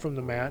withdraw from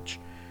the match.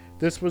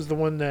 This was the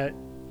one that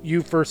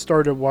you first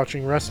started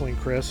watching wrestling,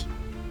 Chris.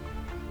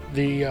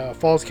 The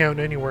Falls Count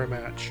Anywhere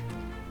match.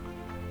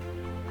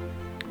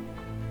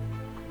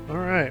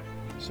 Alright,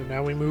 so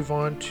now we move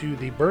on to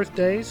the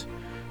birthdays.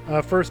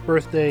 First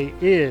birthday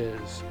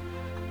is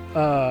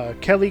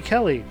Kelly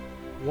Kelly,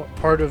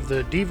 part of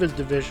the Divas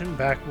division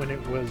back when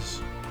it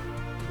was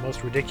the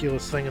most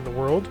ridiculous thing in the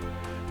world.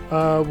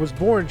 Was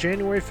born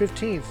January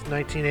 15th,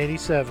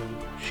 1987.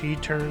 She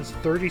turns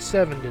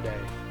 37 today.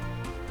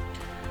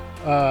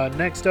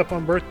 Next up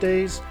on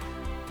birthdays,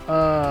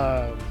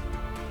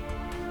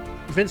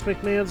 Vince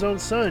McMahon's own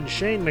son,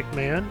 Shane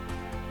McMahon,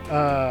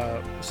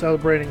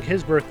 celebrating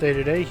his birthday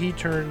today. He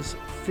turns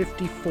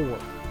 54.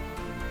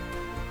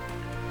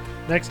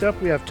 Next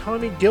up, we have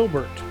Tommy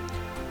Gilbert.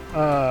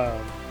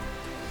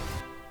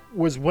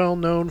 Was well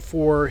known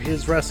for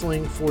his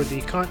wrestling for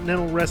the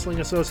Continental Wrestling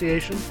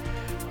Association.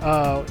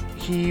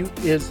 He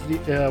was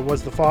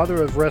the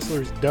father of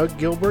wrestlers Doug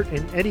Gilbert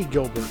and Eddie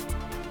Gilbert.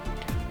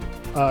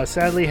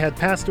 Sadly had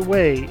passed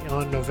away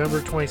on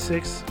November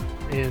 26th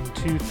in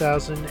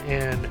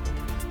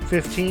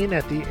 2015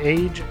 at the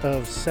age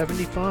of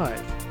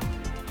 75.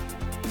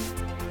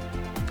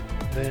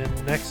 Then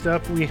next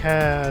up we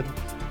had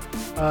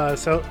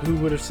who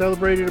would have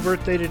celebrated a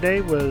birthday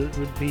today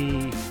would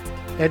be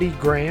Eddie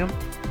Graham.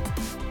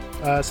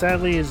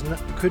 Sadly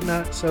could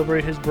not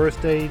celebrate his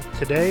birthday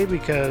today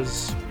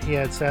because he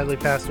had sadly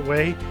passed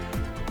away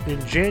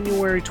in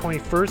January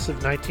 21st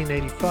of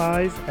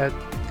 1985 at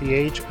the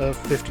age of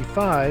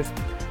 55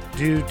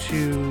 due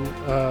to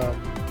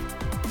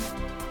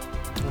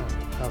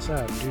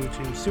due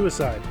to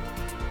suicide.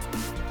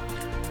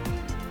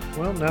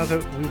 Well, now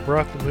that we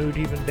brought the mood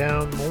even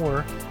down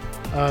more,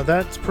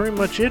 that's pretty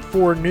much it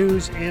for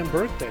news and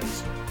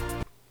birthdays.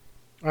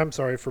 I'm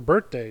sorry, for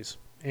birthdays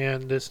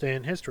and this day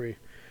in history.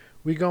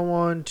 We go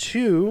on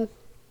to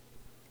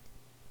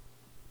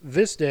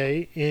this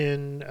day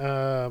in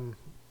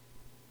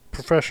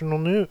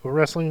professional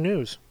wrestling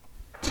news.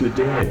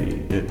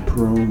 Today in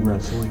Pro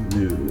Wrestling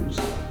News.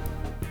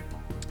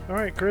 All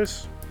right,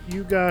 Chris,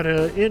 you got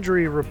an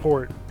injury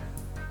report.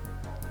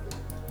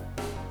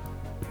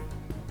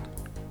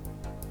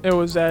 It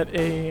was at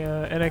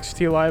a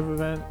NXT Live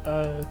event,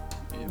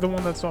 the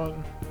one that's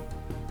on.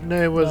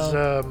 No, it was,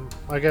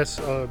 I guess,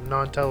 a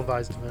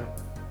non-televised event.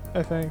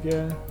 I think,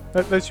 yeah.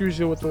 That's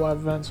usually what the live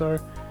events are.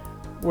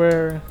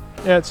 Where,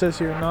 yeah, it says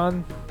here,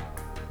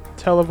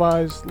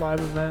 non-televised live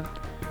event.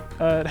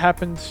 It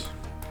happened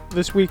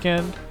this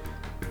weekend,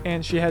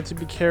 and she had to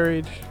be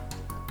carried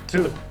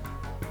to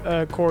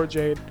the Cora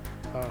Jade.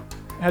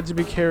 Had to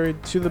be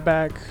carried to the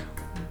back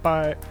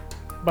by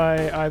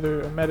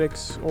either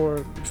medics or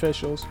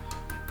officials.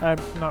 I'm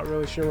not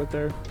really sure what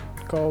they're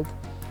called.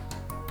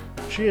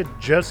 She had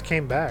just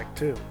came back,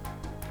 too.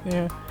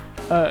 Yeah.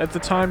 At the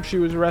time, she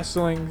was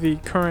wrestling the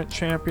current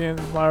champion,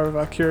 Lyra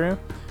Valkyria.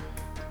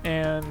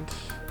 And,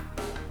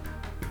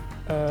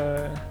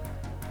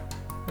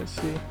 let's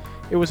see.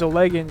 It was a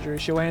leg injury.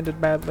 She landed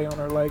badly on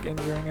her leg,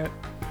 injuring it.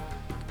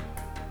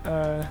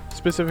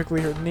 Specifically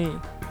her knee.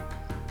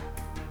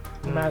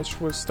 The match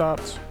was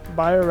stopped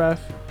by a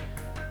ref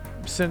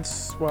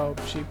since, well,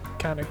 she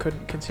kind of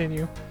couldn't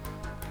continue.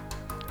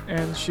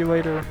 And she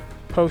later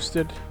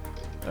posted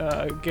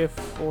a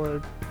GIF or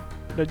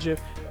the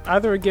GIF.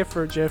 Either a GIF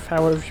or a GIF,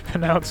 however you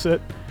pronounce it,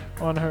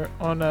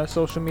 on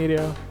social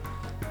media,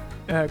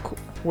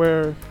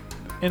 where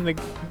in the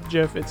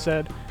GIF it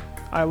said,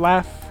 "I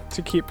laugh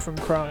to keep from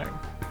crying."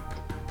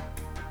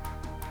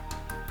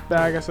 But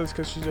I guess that's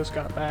because she just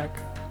got back.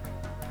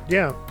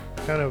 Yeah,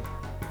 kind of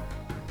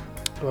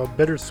a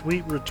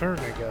bittersweet return,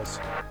 I guess.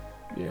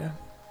 Yeah.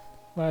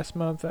 last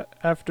month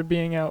after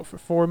being out for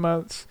 4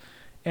 months,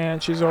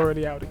 and she's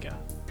already out again.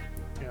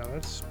 Yeah,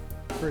 that's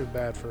pretty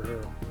bad for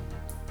her.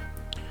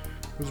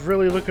 Was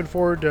really looking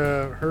forward to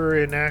her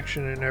in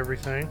action and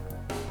everything.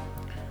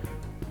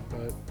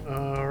 But,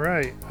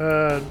 alright.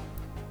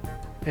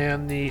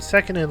 And the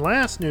second and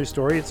last news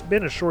story, it's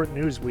been a short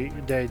news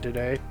day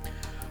today.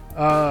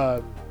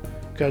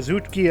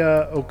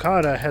 Kazuchika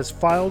Okada has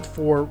filed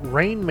for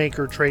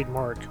Rainmaker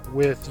trademark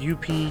with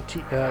USPTO.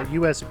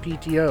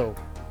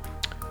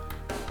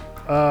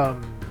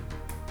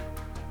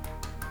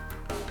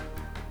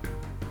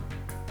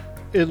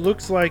 It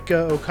looks like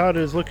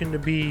Okada is looking to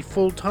be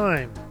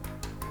full-time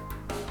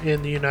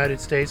in the United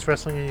States,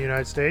 wrestling in the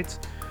United States,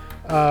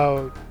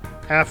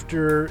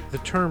 after the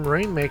term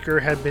Rainmaker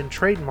had been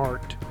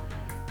trademarked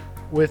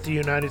with the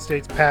United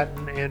States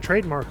Patent and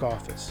Trademark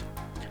Office.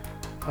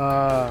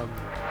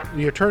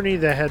 The attorney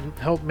that had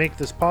helped make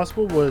this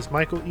possible was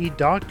Michael E.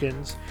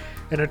 Dawkins,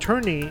 an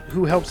attorney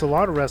who helps a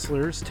lot of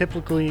wrestlers,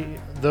 typically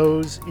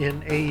those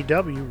in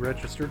AEW,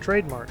 register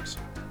trademarks.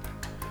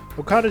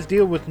 Okada's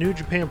deal with New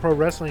Japan Pro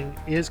Wrestling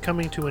is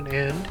coming to an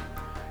end,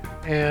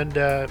 and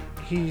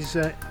he's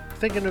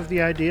thinking of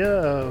the idea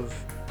of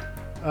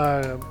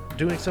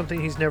doing something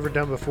he's never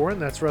done before,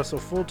 and that's wrestle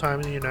full-time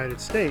in the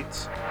United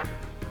States.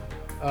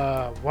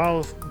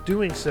 While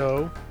doing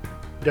so,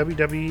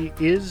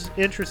 WWE is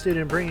interested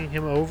in bringing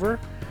him over,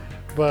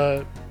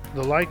 but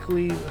the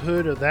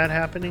likelihood of that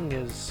happening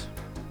is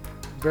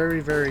very,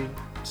 very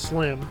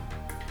slim.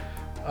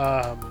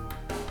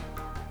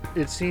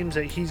 It seems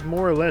that he's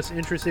more or less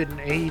interested in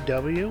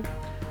AEW,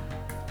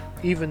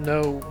 even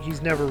though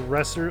he's never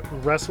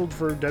wrestled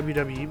for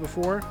WWE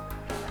before.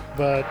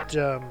 But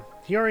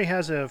he already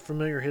has a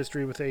familiar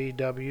history with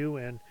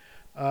AEW, and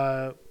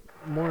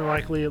more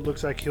likely it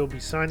looks like he'll be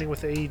signing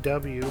with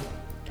AEW.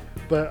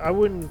 But I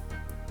wouldn't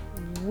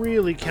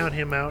really count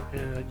him out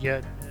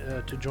yet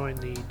to join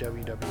the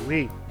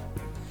WWE.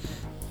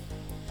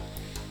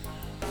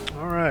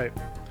 All right.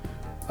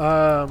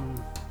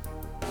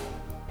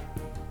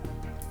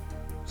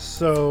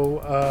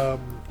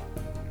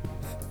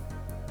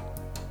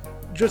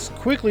 Just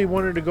quickly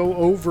wanted to go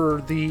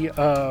over the.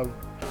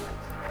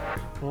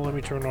 Well, let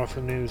me turn off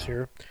the news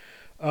here.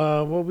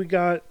 We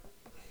got.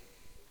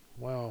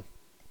 Wow,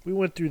 we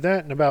went through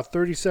that in about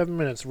 37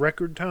 minutes,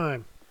 record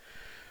time.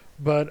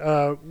 But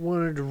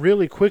wanted to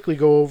really quickly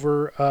go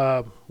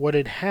over what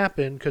had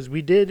happened, because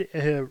we did,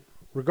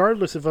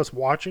 regardless of us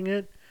watching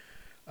it,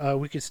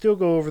 we could still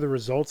go over the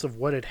results of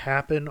what had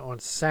happened on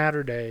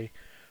Saturday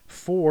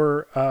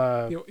for...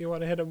 You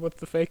want to hit him with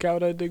the fake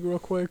out I dig real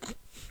quick?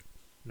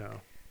 No.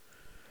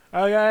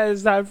 Oh,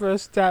 guys, time for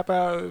us to tap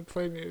out and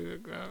play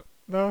music.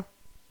 No?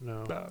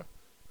 No.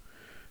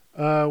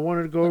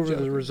 Wanted to go over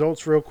the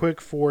results real quick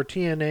for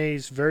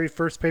TNA's very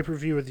first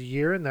pay-per-view of the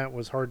year, and that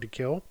was Hard to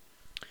Kill.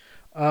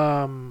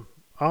 I'll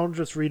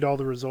just read all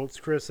the results,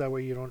 Chris. That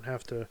way you don't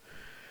have to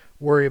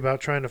worry about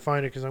trying to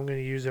find it, because I'm going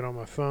to use it on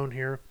my phone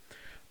here.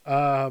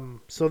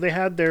 So they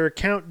had their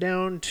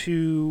countdown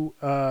to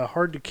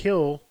Hard to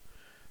Kill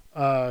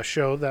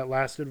show that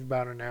lasted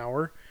about an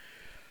hour.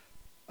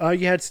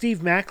 You had Steve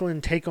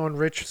Maclin take on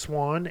Rich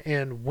Swann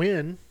and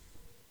win.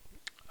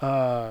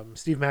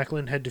 Steve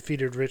Maclin had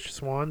defeated Rich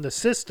Swann. The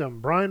System,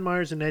 Brian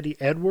Myers and Eddie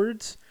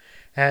Edwards,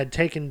 had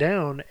taken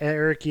down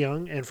Eric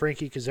Young and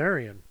Frankie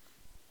Kazarian.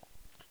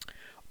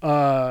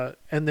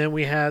 And then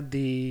we had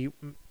the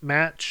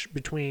match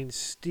between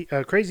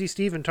Crazy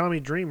Steve and Tommy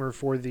Dreamer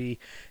for the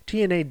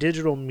TNA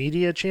Digital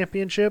Media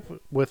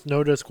Championship with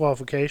no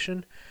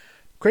disqualification.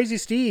 Crazy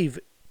Steve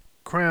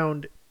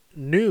crowned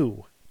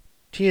new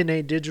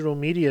TNA Digital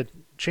Media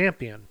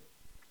Champion.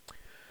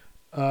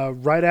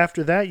 Right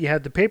after that, you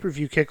had the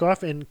pay-per-view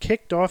kickoff, and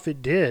kicked off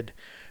it did.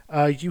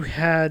 You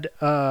had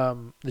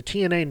the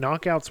TNA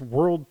Knockouts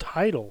World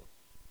Title,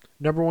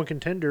 number one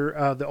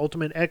contender, the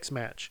Ultimate X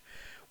match,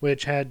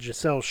 which had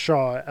Giselle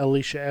Shaw,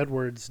 Alicia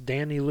Edwards,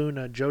 Danny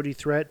Luna, Jody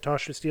Threat,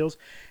 Tasha Steelz,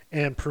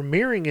 and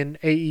premiering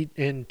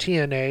in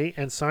TNA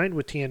and signed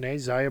with TNA,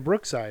 Xia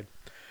Brookside.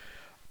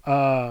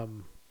 A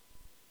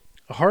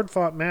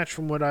hard-fought match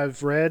from what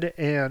I've read,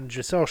 and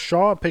Giselle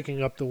Shaw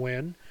picking up the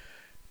win,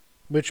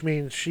 which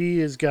means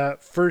she's the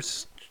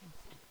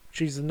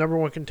number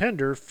one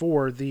contender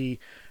for the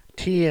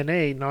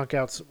TNA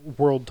Knockouts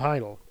World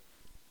Title.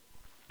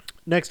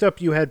 Next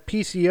up, you had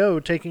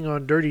PCO taking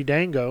on Dirty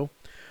Dango,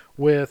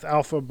 with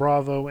Alpha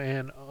Bravo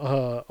and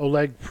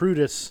Oleg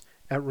Prudis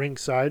at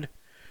ringside.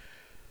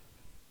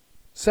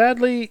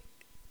 Sadly,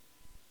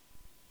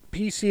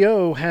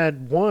 PCO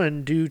had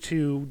won due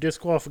to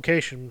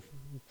disqualification.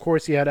 Of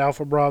course, he had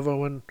Alpha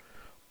Bravo and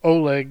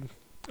Oleg.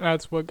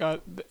 That's what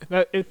got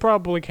that. It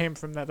probably came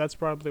from that. That's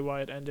probably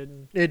why it ended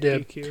in it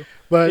did. DQ.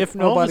 But if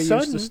nobody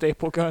used the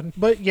staple gun.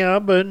 But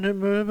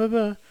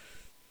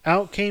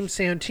out came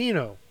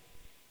Santino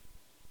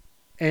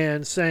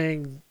and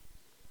saying,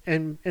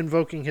 and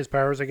invoking his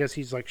powers. I guess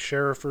he's like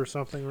sheriff or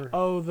something.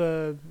 What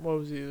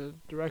was he? The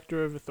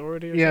director of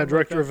authority? Yeah,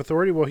 director of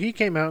authority. Well, he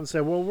came out and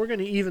said, well, we're going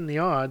to even the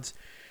odds.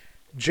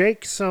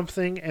 Jake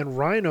something and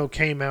Rhino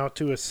came out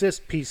to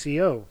assist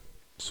PCO.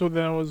 So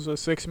then it was a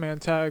 6-man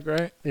tag,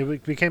 right?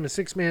 It became a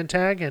 6-man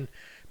tag, and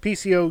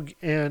PCO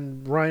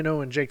and Rhino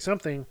and Jake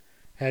Something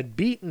had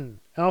beaten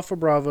Alpha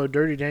Bravo,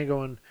 Dirty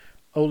Dango, and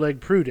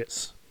Oleg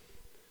Prudis.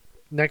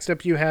 Next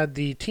up, you had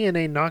the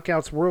TNA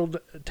Knockouts World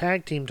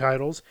Tag Team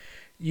titles.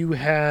 You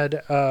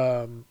had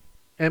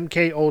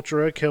MK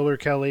Ultra, Killer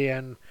Kelly,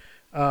 and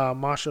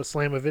Masha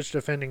Slamovich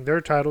defending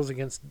their titles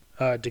against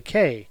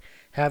Decay,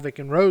 Havoc,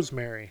 and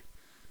Rosemary.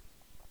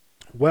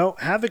 Well,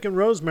 Havoc and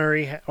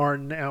Rosemary are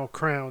now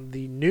crowned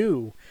the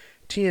new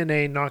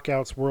TNA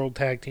Knockouts World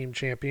Tag Team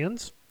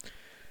Champions,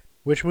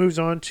 which moves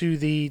on to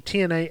the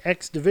TNA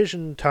X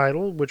Division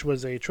title, which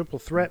was a triple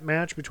threat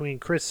match between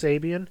Chris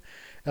Sabian,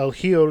 El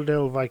Hijo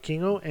del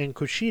Vikingo, and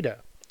Kushida.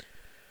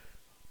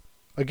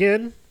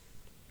 Again,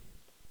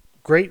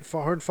 great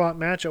hard-fought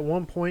match. At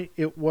one point,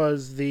 it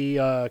was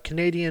the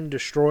Canadian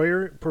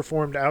Destroyer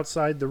performed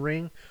outside the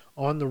ring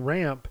on the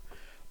ramp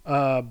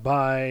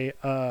by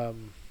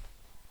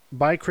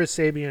Chris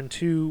Sabian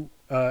to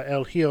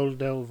El Hijo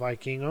del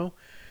Vikingo.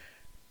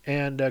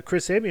 And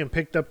Chris Sabian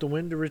picked up the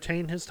win to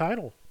retain his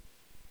title.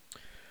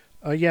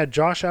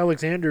 Josh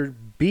Alexander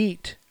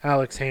beat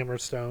Alex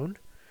Hammerstone.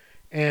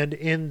 And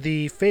in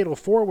the Fatal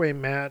 4-Way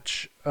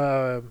match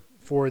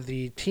for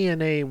the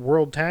TNA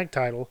World Tag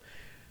title,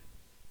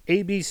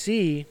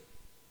 ABC,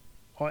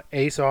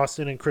 Ace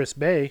Austin and Chris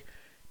Bay,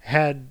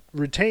 had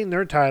retained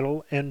their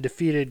title and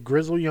defeated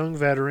Grizzle Young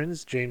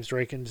Veterans, James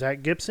Drake and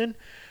Zach Gibson,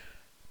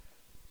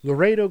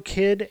 Laredo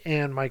Kid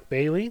and Mike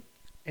Bailey,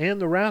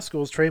 and the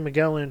Rascals, Trey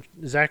Miguel and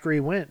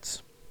Zachary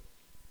Wentz.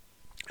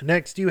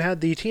 Next, you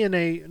had the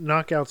TNA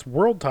Knockouts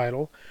World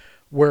title,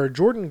 where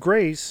Jordan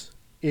Grace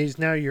is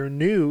now your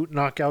new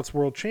Knockouts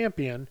World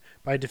Champion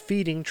by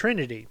defeating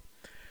Trinity.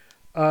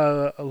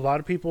 A lot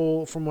of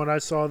people, from what I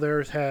saw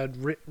there, had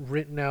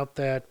written out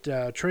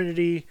that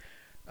Trinity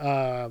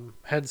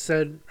had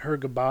said her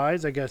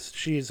goodbyes. I guess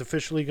she is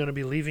officially going to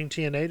be leaving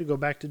TNA to go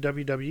back to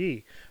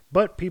WWE.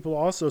 But people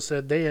also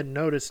said they had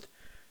noticed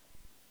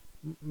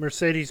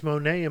Mercedes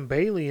Moné and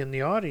Bailey in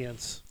the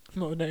audience.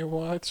 Moné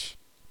watch.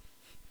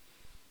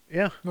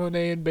 Yeah.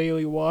 Moné and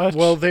Bailey watch.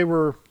 Well, they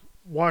were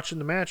watching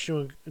the match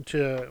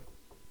to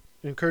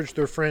encourage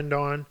their friend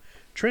on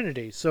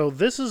Trinity. So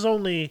this is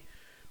only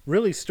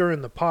really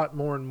stirring the pot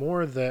more and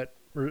more that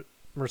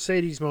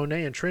Mercedes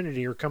Moné and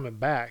Trinity are coming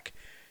back.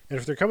 And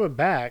if they're coming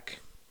back,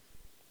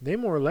 they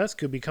more or less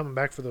could be coming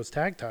back for those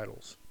tag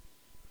titles.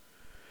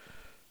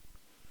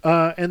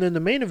 And then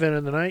the main event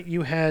of the night,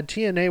 you had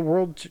TNA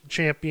World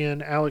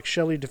Champion Alex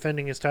Shelley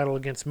defending his title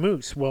against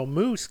Moose. Well,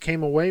 Moose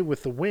came away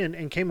with the win,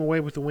 and came away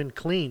with the win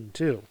clean,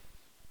 too.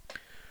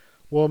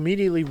 Well,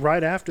 immediately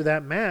right after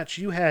that match,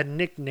 you had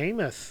Nick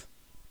Namath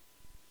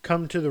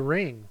come to the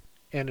ring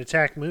and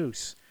attack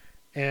Moose.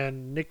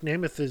 And Nick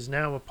Namath is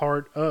now a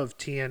part of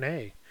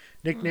TNA.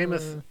 Nick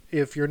Namath,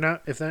 if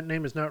that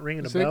name is not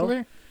ringing a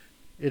bell,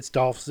 it's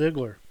Dolph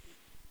Ziggler.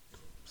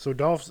 So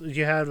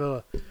you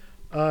have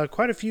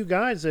quite a few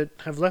guys that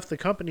have left the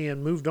company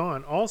and moved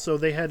on. Also,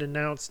 they had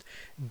announced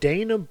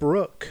Dana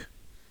Brooke,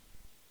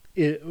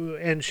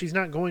 and she's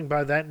not going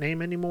by that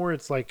name anymore.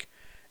 It's like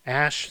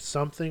Ash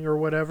something or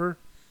whatever.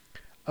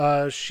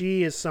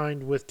 She is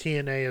signed with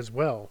TNA as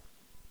well.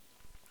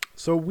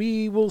 So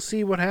we will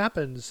see what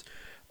happens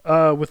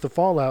with the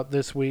fallout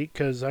this week,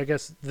 because I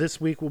guess this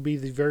week will be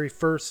the very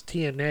first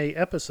TNA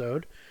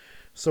episode.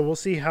 So we'll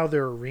see how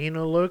their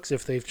arena looks,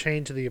 if they've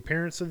changed the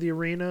appearance of the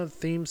arena,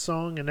 theme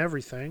song, and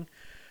everything.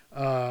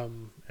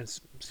 And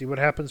see what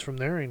happens from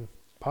there and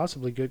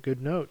possibly get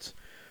good notes.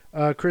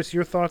 Chris,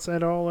 your thoughts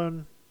at all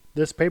on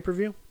this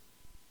pay-per-view?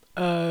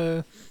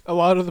 A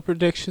lot of the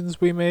predictions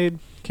we made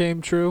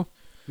came true.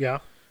 Yeah.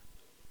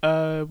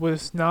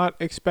 Was not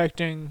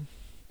expecting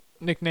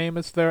Nick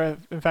Namath there.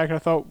 In fact,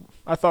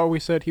 I thought we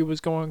said he was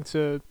going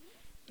to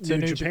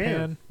New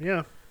Japan.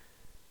 Yeah.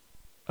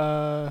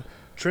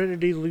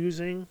 Trinity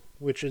losing,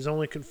 which is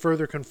only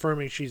further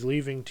confirming she's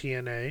leaving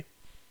TNA.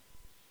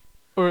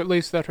 Or at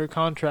least that her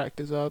contract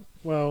is up.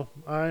 Well,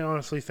 I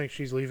honestly think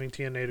she's leaving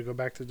TNA to go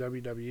back to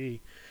WWE.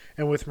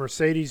 And with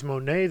Mercedes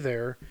Moné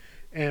there,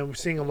 and we're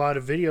seeing a lot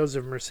of videos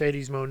of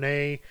Mercedes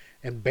Moné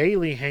and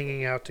Bailey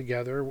hanging out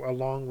together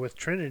along with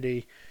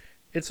Trinity,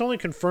 it's only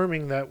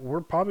confirming that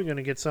we're probably going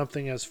to get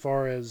something as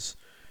far as,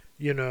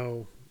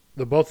 the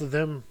both of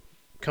them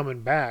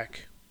coming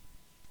back.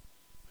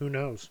 Who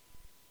knows?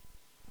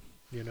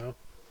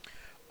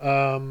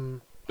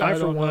 I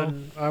for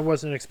one, I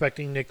wasn't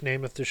expecting Nick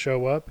Namath to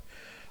show up.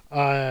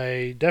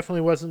 I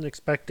definitely wasn't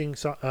expecting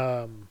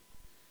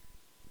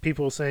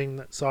people saying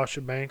that Sasha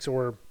Banks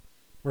or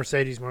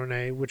Mercedes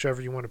Moné,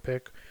 whichever you want to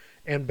pick,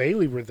 and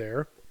Bailey were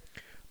there.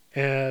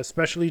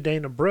 Especially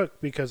Dana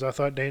Brooke, because I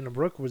thought Dana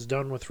Brooke was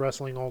done with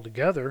wrestling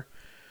altogether.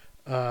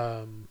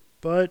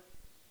 But,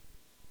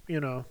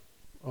 oh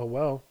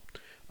well.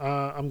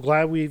 I'm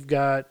glad we've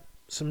got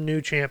some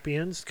new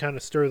champions, kind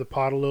of stir the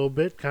pot a little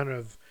bit, kind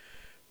of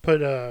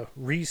put a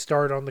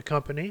restart on the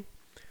company.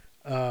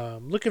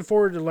 Looking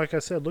forward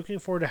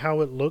to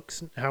how it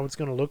looks, how it's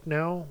going to look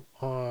now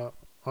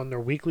on their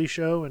weekly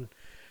show, and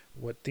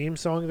what theme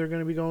song they're going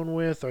to be going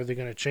with. Are they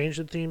going to change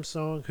the theme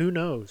song? Who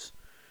knows?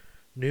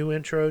 New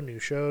intro, new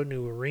show,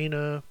 new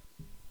arena.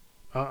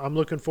 I'm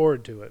looking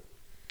forward to it.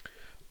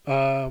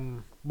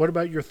 What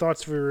about your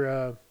thoughts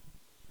for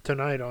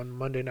tonight on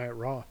Monday Night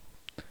Raw?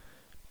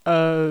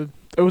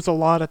 There was a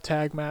lot of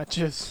tag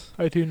matches.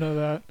 I do know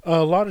that.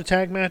 A lot of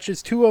tag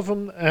matches. 2 of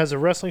them, as a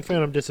wrestling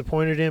fan, I'm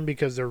disappointed in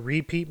because they're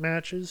repeat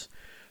matches.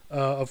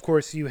 Of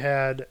course, you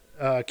had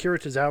Kira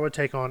Tozawa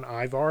take on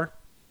Ivar.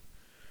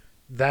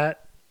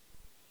 That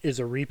is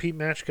a repeat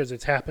match because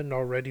it's happened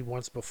already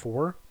once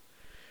before.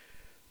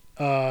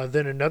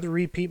 Then another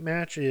repeat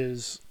match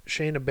is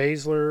Shayna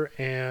Baszler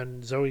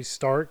and Zoe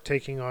Stark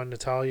taking on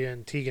Natalya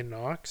and Tegan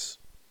Nox.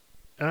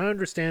 I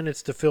understand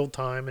it's to fill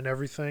time and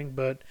everything,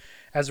 but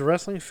as a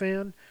wrestling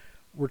fan,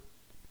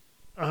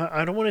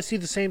 I don't want to see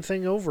the same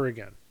thing over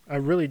again. I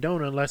really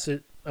don't, unless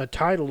a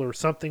title or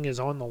something is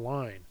on the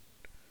line.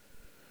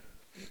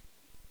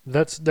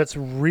 That's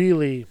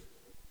really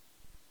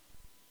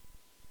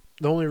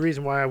the only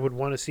reason why I would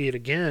want to see it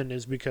again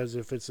is because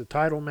if it's a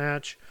title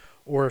match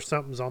or if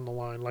something's on the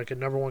line, like a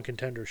number 1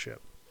 contendership,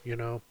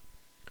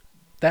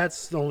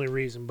 That's the only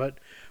reason. But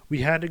we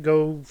had to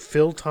go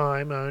fill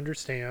time, I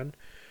understand.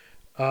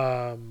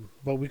 But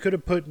we could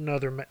have put in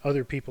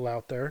other people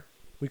out there.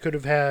 We could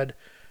have had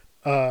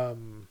a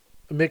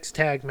mixed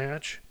tag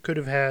match. Could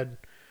have had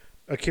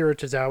Akira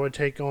Tozawa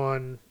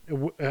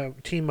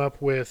team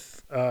up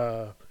with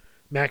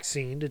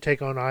Maxine to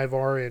take on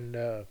Ivar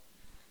and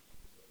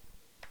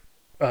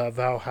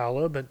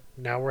Valhalla, but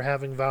now we're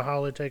having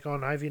Valhalla take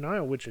on Ivy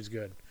Nile, which is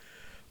good.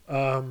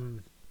 I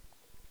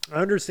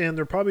understand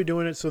they're probably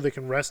doing it so they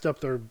can rest up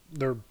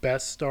their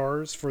best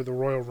stars for the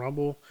Royal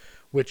Rumble,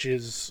 which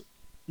is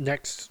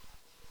next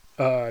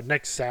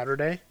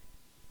Saturday.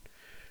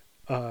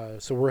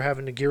 So we're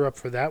having to gear up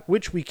for that,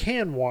 which we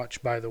can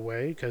watch, by the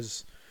way,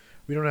 because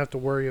we don't have to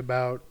worry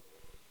about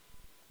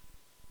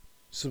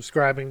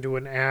subscribing to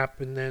an app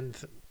and then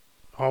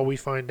all we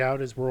find out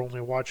is we're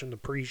only watching the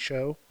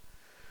pre-show.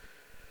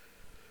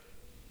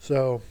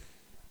 So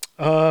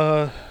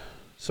I'm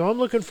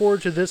looking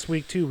forward to this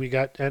week too. We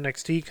got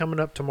NXT coming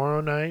up tomorrow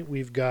night.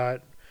 We've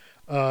got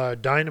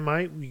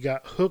Dynamite. We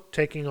got Hook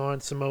taking on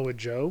Samoa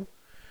Joe.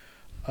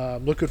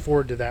 Looking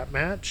forward to that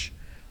match.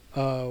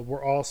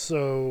 We're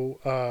also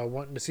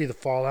wanting to see the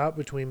fallout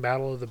between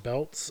Battle of the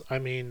Belts. I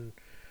mean,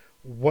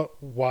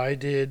 why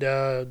did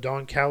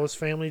Don Callis'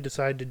 family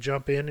decide to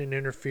jump in and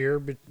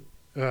interfere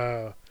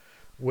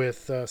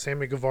with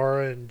Sammy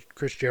Guevara and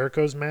Chris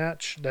Jericho's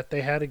match that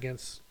they had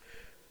against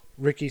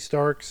Ricky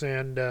Starks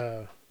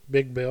and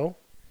Big Bill?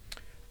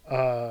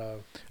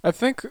 I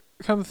think,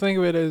 come to think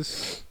of it,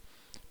 is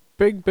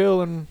Big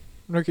Bill and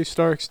Ricky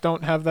Starks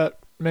don't have that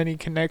many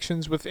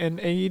connections within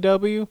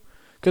AEW,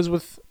 because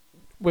with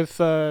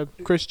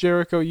Chris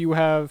Jericho you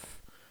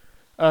have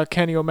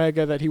Kenny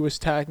Omega that he was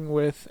tagging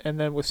with, and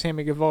then with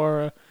Sammy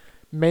Guevara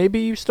maybe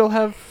you still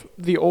have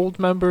the old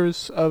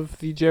members of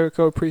the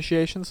Jericho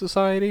Appreciation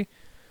Society,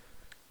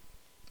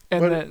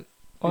 and then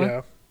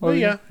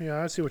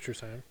I see what you're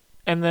saying.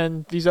 And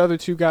then these other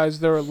 2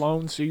 guys, they're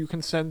alone, so you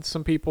can send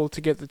some people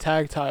to get the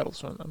tag titles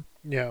from them.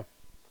 Yeah.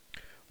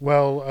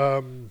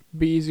 Well,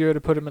 be easier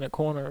to put them in a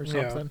corner or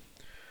something.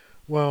 Yeah.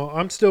 Well,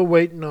 I'm still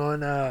waiting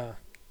on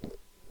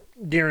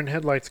Deer in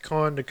Headlights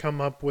Khan to come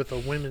up with a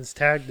women's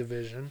tag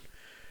division.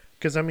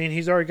 Because, I mean,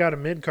 he's already got a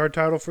mid-card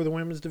title for the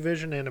women's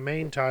division and a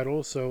main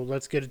title, so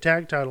let's get a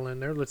tag title in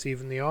there. Let's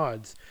even the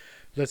odds.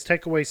 Let's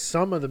take away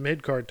some of the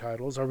mid-card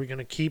titles. Are we going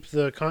to keep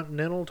the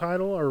Continental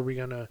title, or are we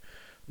going to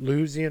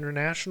lose the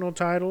International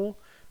title?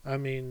 I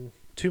mean,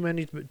 too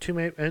many,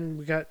 and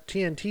we got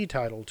TNT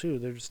title too.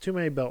 There's too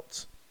many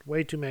belts,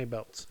 way too many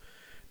belts,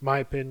 in my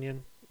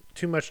opinion.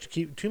 Too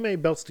many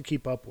belts to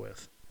keep up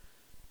with.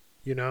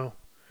 You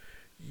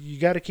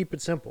got to keep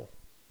it simple.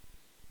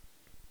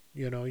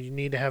 You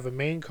need to have a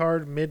main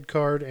card, mid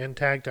card, and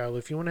tag title.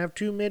 If you want to have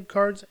 2 mid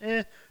cards,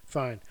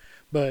 fine,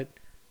 but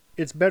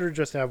it's better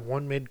just to have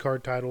 1 mid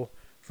card title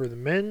for the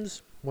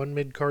men's, 1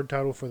 mid card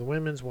title for the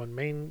women's, 1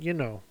 main,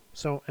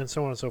 So and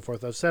so on and so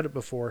forth. I've said it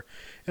before,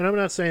 and I'm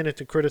not saying it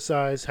to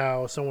criticize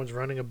how someone's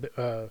running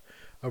a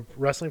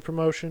wrestling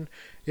promotion.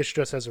 It's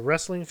just as a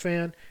wrestling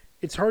fan,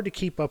 it's hard to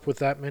keep up with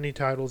that many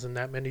titles and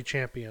that many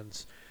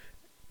champions.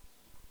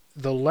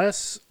 The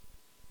less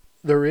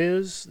there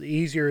is, the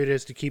easier it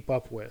is to keep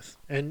up with,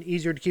 and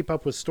easier to keep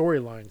up with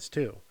storylines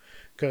too.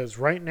 Because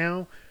right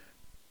now,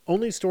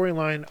 only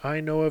storyline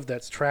I know of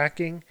that's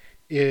tracking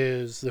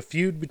is the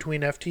feud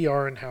between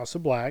FTR and House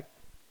of Black.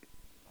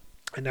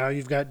 And now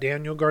you've got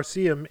Daniel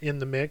Garcia in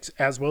the mix,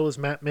 as well as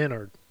Matt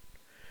Menard.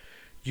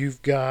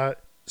 You've got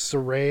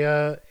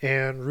Saraya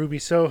and Ruby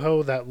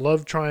Soho, that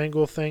love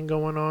triangle thing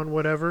going on,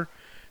 whatever.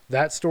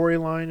 That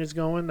storyline is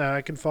going, that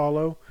I can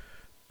follow.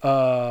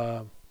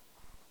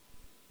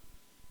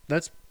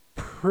 That's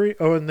pretty...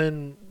 Oh, and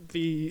then...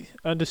 The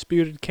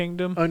Undisputed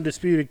Kingdom.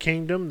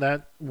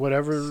 That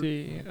whatever... Let's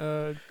see,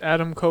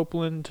 Adam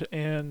Copeland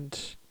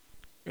and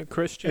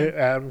Christian.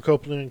 Adam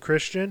Copeland and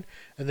Christian.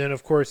 And then,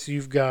 of course,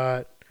 you've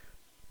got...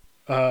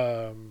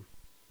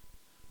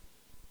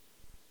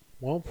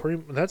 Well,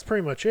 that's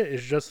pretty much it.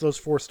 It's just those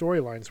 4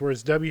 storylines.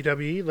 Whereas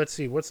WWE, let's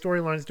see, what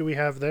storylines do we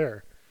have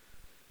there?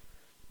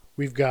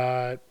 We've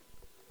got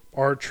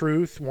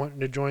R-Truth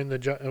wanting to join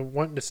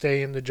wanting to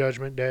stay in the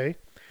Judgment Day.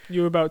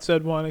 You about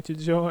said wanting to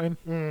join,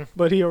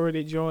 but he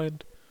already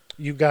joined.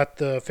 You got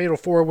the Fatal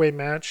 4-Way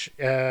match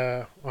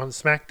on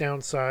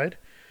SmackDown side.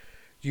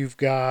 You've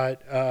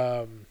got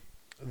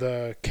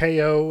the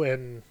KO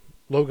and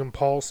Logan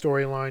Paul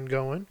storyline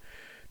going.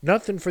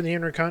 Nothing for the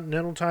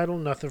Intercontinental title,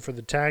 nothing for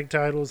the tag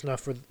titles,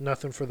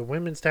 nothing for the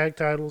women's tag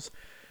titles.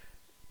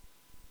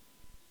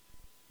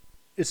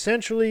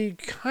 Essentially,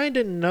 kind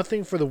of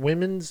nothing for the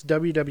women's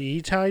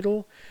WWE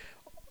title.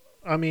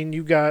 I mean,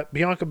 you got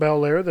Bianca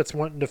Belair that's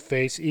wanting to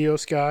face Io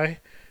Sky,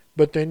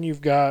 but then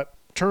you've got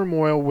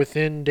turmoil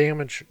within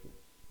Damage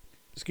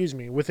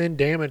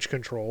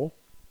Control.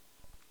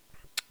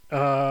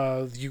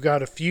 You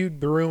got a feud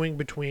brewing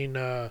between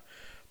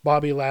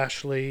Bobby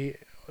Lashley,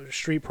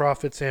 Street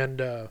Profits,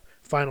 and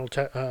Final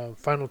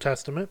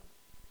Testament.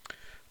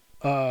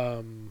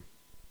 You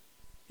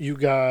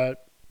got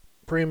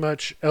pretty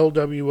much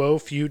LWO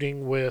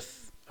feuding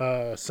with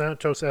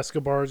Santos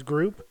Escobar's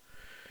group.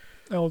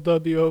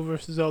 LWO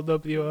versus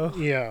LWO.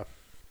 Yeah.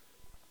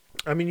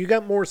 I mean, you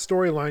got more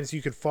storylines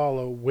you could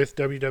follow with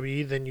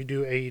WWE than you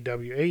do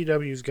AEW.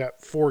 AEW's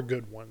got 4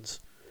 good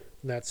ones,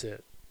 and that's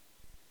it.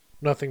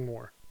 Nothing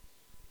more.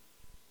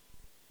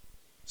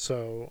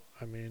 So,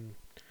 I mean,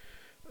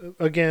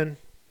 again,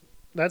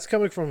 that's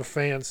coming from a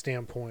fan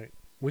standpoint.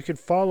 We could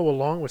follow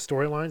along with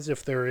storylines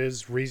if there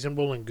is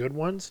reasonable and good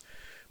ones,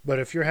 but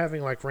if you're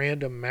having like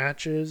random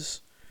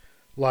matches,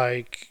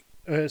 like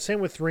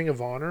same with Ring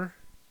of Honor.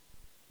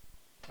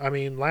 I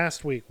mean,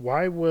 last week,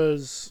 why in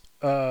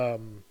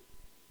the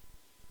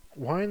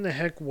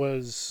heck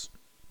was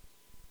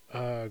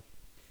it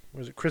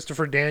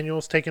Christopher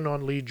Daniels taking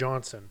on Lee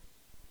Johnson?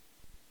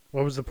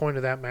 What was the point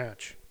of that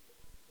match?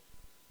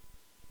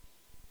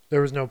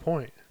 There was no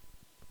point.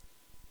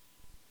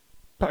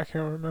 I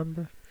can't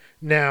remember.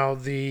 Now,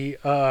 the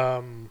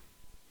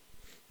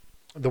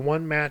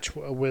one match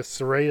with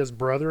Saraya's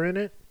brother in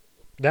it,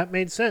 that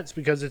made sense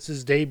because it's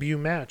his debut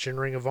match in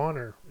Ring of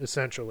Honor,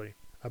 essentially,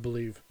 I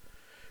believe.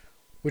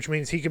 Which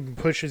means he can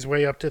push his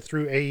way up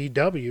through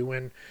AEW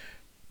and,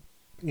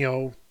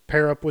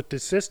 pair up with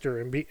his sister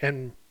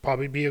and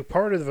probably be a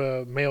part of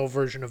a male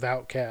version of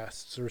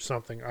Outcasts or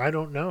something. I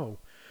don't know.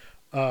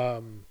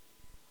 I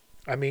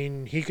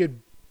mean, he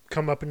could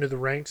come up into the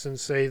ranks and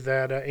say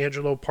that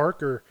Angelo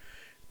Parker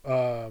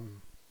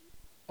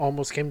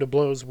almost came to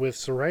blows with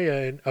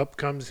Saraya, and up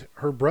comes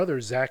her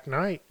brother, Zack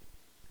Knight,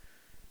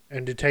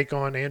 and to take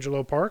on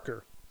Angelo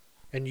Parker.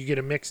 And you get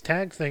a mixed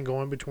tag thing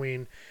going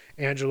between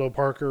Angelo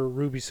Parker,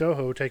 Ruby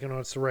Soho taking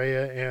on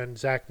Saraya and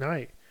Zack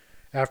Knight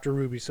after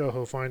Ruby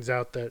Soho finds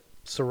out that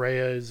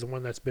Saraya is the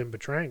one that's been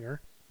betraying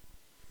her.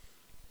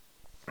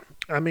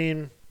 I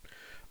mean,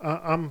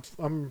 I'm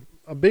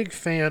a big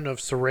fan of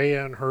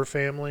Saraya and her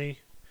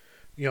family.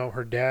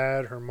 Her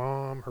dad, her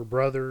mom, her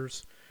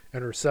brothers,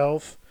 and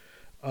herself.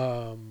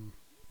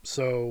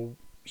 So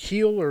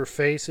heel or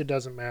face, it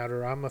doesn't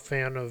matter. I'm a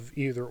fan of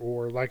either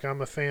or. Like,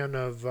 I'm a fan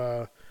of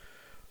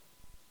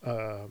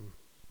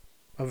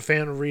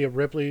Rhea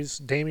Ripley's.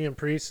 Damian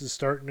Priest is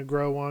starting to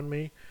grow on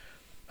me.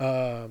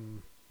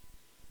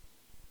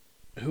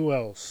 Who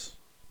else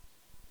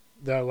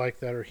that I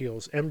like that are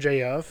heels?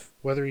 MJF,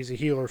 whether he's a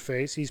heel or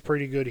face, he's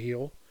pretty good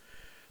heel.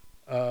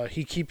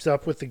 He keeps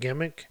up with the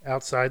gimmick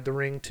outside the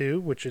ring too,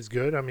 which is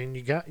good. I mean,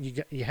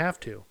 you have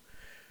to,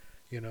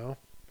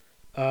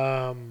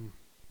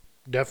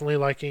 Definitely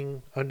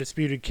liking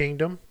Undisputed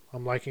Kingdom.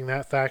 I'm liking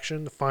that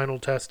faction. The Final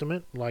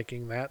Testament,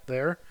 liking that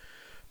there.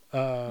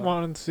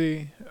 Want to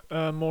see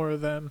more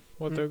of them,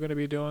 what they're going to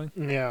be doing.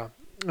 Yeah.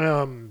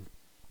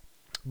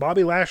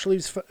 Bobby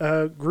Lashley's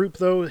group,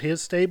 though,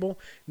 his stable,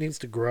 needs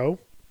to grow.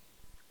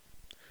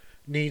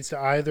 Needs to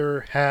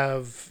either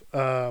have,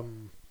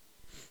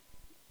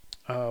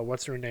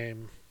 what's her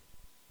name?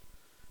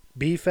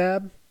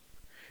 B-Fab.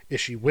 Is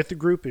she with the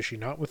group? Is she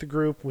not with the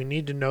group? We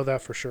need to know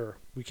that for sure.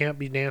 We can't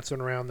be dancing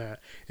around that.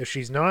 If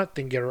she's not,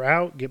 then get her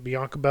out. Get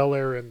Bianca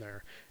Belair in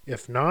there.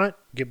 If not,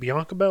 get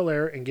Bianca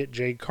Belair and get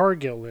Jade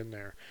Cargill in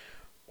there.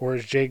 Or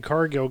is Jade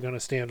Cargill going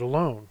to stand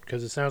alone?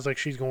 Because it sounds like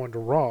she's going to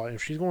Raw. And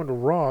if she's going to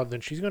Raw,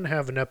 then she's going to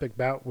have an epic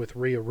bout with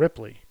Rhea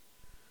Ripley.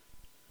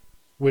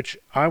 Which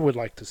I would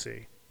like to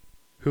see.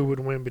 Who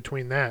would win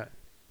between that?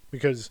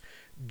 Because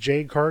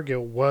Jade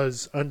Cargill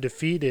was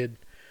undefeated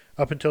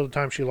up until the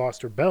time she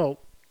lost her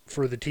belt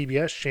for the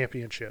TBS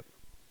championship.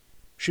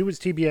 She was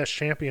TBS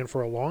champion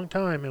for a long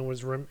time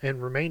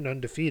and remained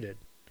undefeated.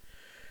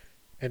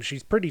 And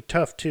she's pretty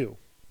tough too.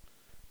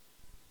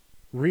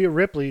 Rhea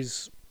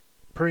Ripley's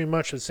pretty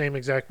much the same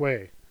exact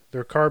way.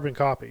 They're carbon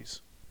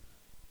copies.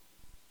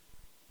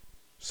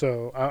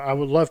 So I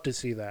would love to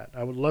see that.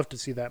 I would love to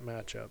see that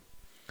matchup.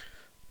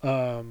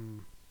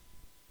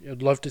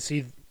 I'd love to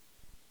see,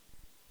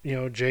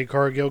 Jade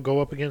Cargill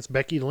go up against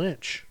Becky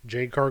Lynch.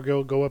 Jade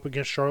Cargill go up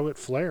against Charlotte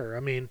Flair.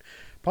 I mean,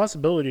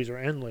 possibilities are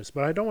endless,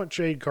 but I don't want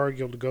Jade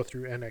Cargill to go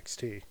through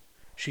NXT.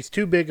 She's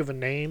too big of a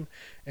name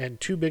and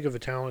too big of a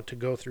talent to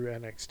go through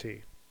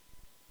NXT.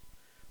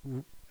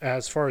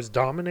 As far as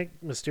Dominic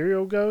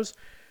Mysterio goes,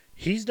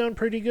 he's done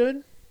pretty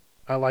good.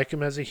 I like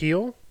him as a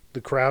heel. The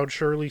crowd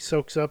surely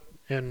soaks up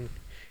and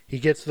he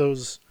gets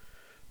those,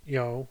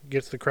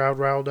 gets the crowd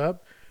riled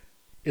up.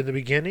 In the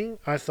beginning,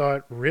 I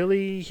thought,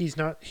 really, he's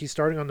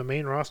starting on the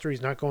main roster.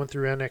 He's not going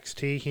through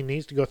NXT. He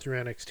needs to go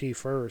through NXT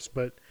first.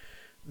 But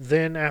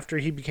then after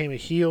he became a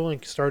heel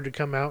and started to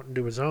come out and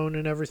do his own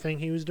and everything,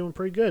 he was doing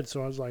pretty good.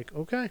 So I was like,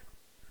 okay,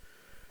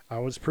 I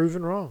was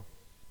proven wrong.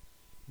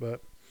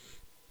 But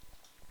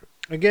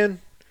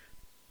again,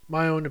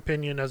 my own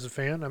opinion as a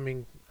fan. I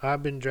mean,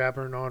 I've been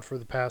jabbering on for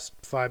the past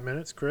 5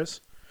 minutes.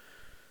 Chris,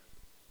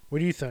 what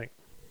do you think?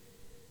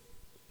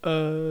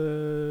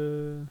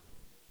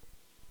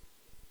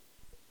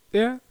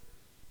 Yeah.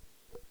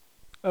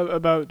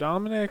 About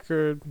Dominic,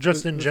 or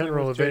just in the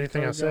general thing of with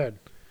anything I said,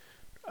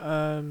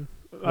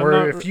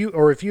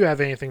 or if you have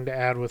anything to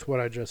add with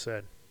what I just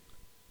said.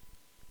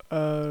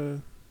 I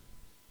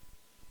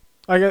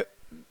get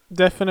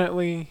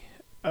definitely.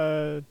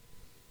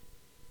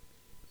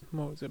 What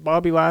was it?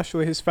 Bobby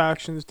Lashley, his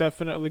faction's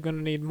definitely going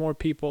to need more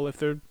people if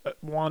they're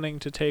wanting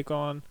to take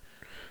on.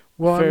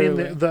 Well,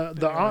 fairly. I mean,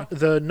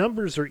 the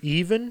numbers are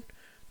even.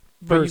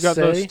 But you got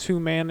those two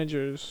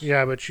managers.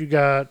 Yeah, but you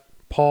got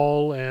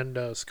Paul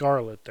and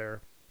Scarlett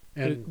there.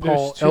 And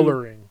Paul two,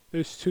 Ellering.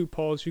 There's two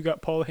Pauls. You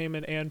got Paul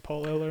Heyman and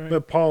Paul Ellering.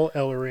 But Paul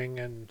Ellering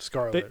and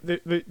Scarlett.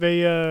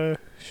 They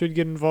should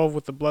get involved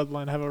with the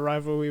Bloodline, have a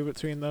rivalry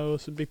between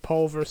those. It'd be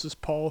Paul versus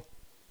Paul.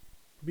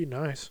 It'd be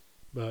nice,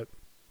 but...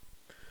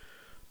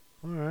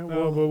 Alright,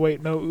 well... but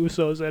wait, no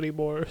Usos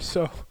anymore,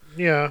 so...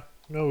 Yeah,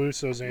 no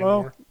Usos anymore.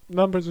 Well,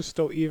 numbers are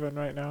still even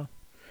right now.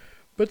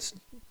 But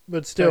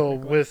still,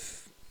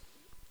 with...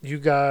 You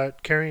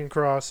got Karrion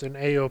Kross and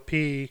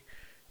AOP,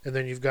 and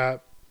then you've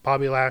got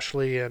Bobby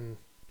Lashley and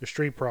the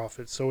Street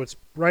Profits. So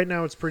right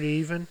now it's pretty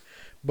even.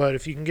 But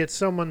if you can get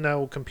someone that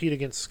will compete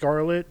against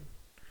Scarlett,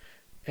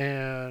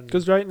 and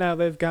because right now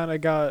they've kind of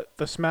got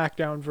the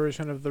SmackDown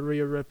version of the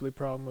Rhea Ripley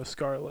problem with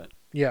Scarlett.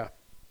 Yeah,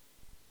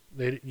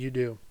 you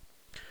do.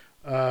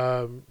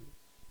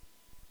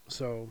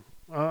 So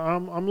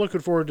I'm looking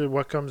forward to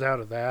what comes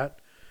out of that.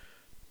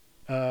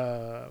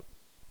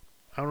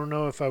 I don't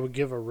know if I would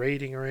give a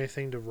rating or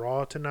anything to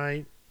Raw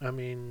tonight. I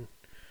mean,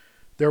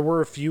 there were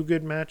a few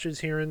good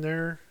matches here and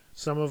there.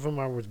 Some of them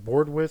I was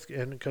bored with,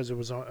 and because it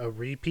was a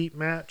repeat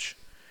match,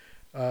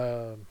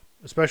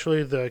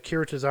 especially the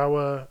Akira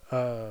Tozawa,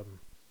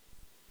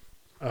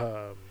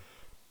 what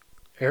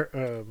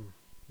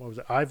was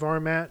it, Ivar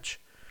match.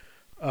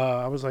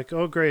 I was like,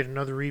 oh great,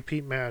 another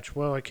repeat match.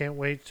 Well, I can't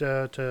wait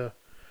to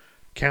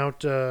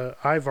count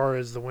Ivar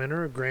as the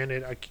winner.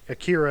 Granted,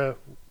 Akira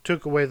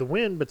took away the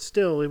win, but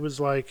still, it was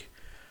like,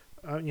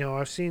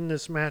 I've seen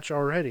this match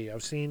already.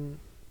 I've seen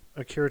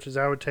Akira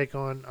Tozawa take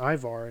on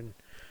Ivar, and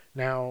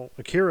now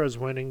Akira's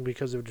winning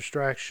because of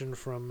distraction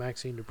from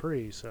Maxine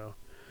Dupree. So,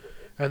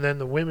 and then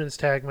the women's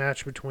tag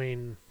match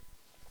between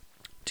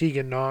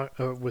Tegan Nox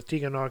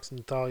and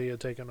Natalya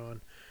taking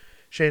on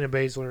Shayna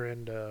Baszler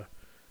and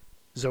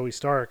Zoe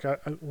Stark.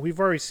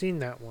 We've already seen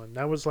that one.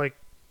 That was like,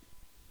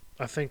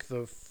 I think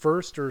the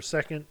first or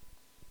second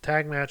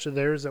tag match of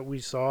theirs that we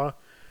saw.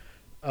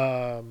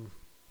 It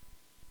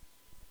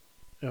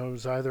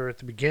was either at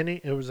the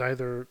beginning, it was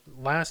either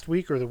last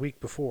week or the week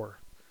before,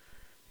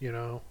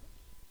 so.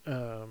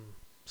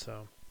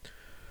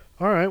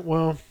 All right,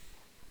 well,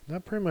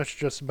 that pretty much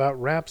just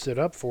about wraps it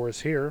up for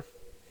us here.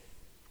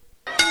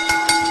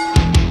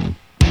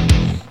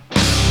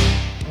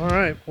 All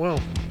right, well,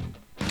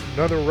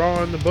 another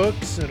Raw in the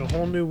books and a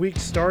whole new week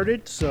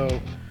started, so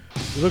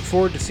we look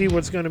forward to see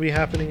what's going to be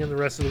happening in the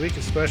rest of the week,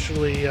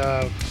 especially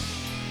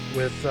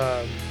with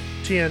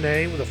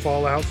TNA with a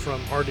fallout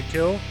from Hard to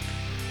Kill,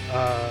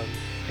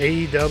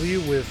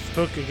 AEW with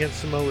Hook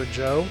against Samoa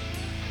Joe,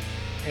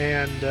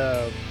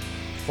 and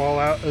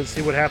fallout. Let's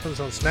see what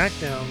happens on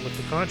SmackDown with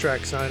the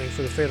contract signing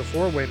for the Fatal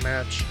 4-Way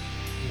match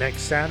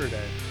next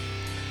Saturday.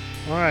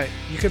 All right,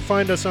 you can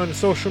find us on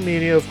social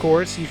media, of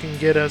course. You can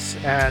get us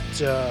at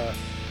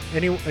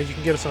you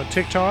can get us on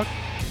TikTok.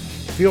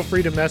 Feel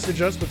free to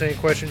message us with any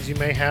questions you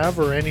may have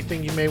or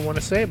anything you may want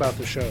to say about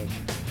the show.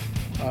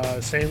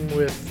 Same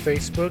with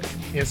Facebook,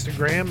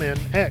 Instagram, and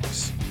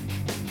X.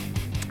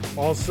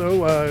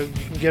 Also,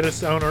 you can get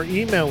us on our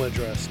email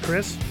address.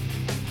 Chris?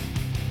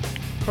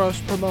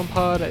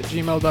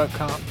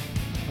 crosspromopod@gmail.com.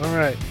 All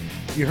right.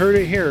 You heard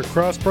it here,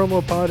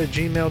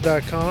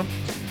 crosspromopod@gmail.com.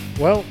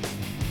 Well,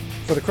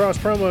 for the Cross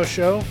Promo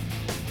Show,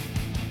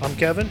 I'm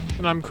Kevin.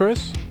 And I'm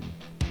Chris.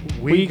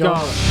 We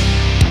gone.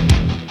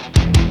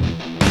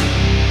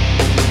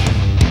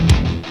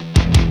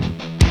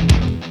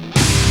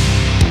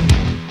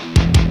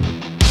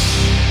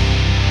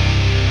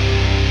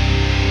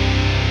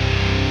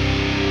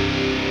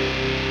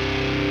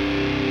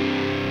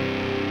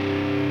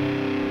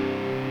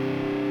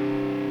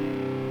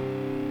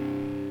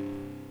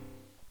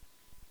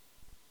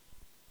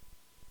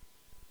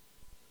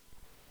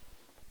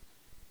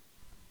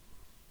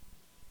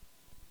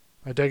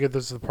 I take it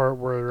this is the part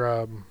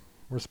where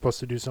We're supposed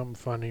to do something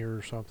funny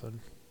or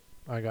something.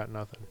 I got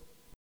nothing.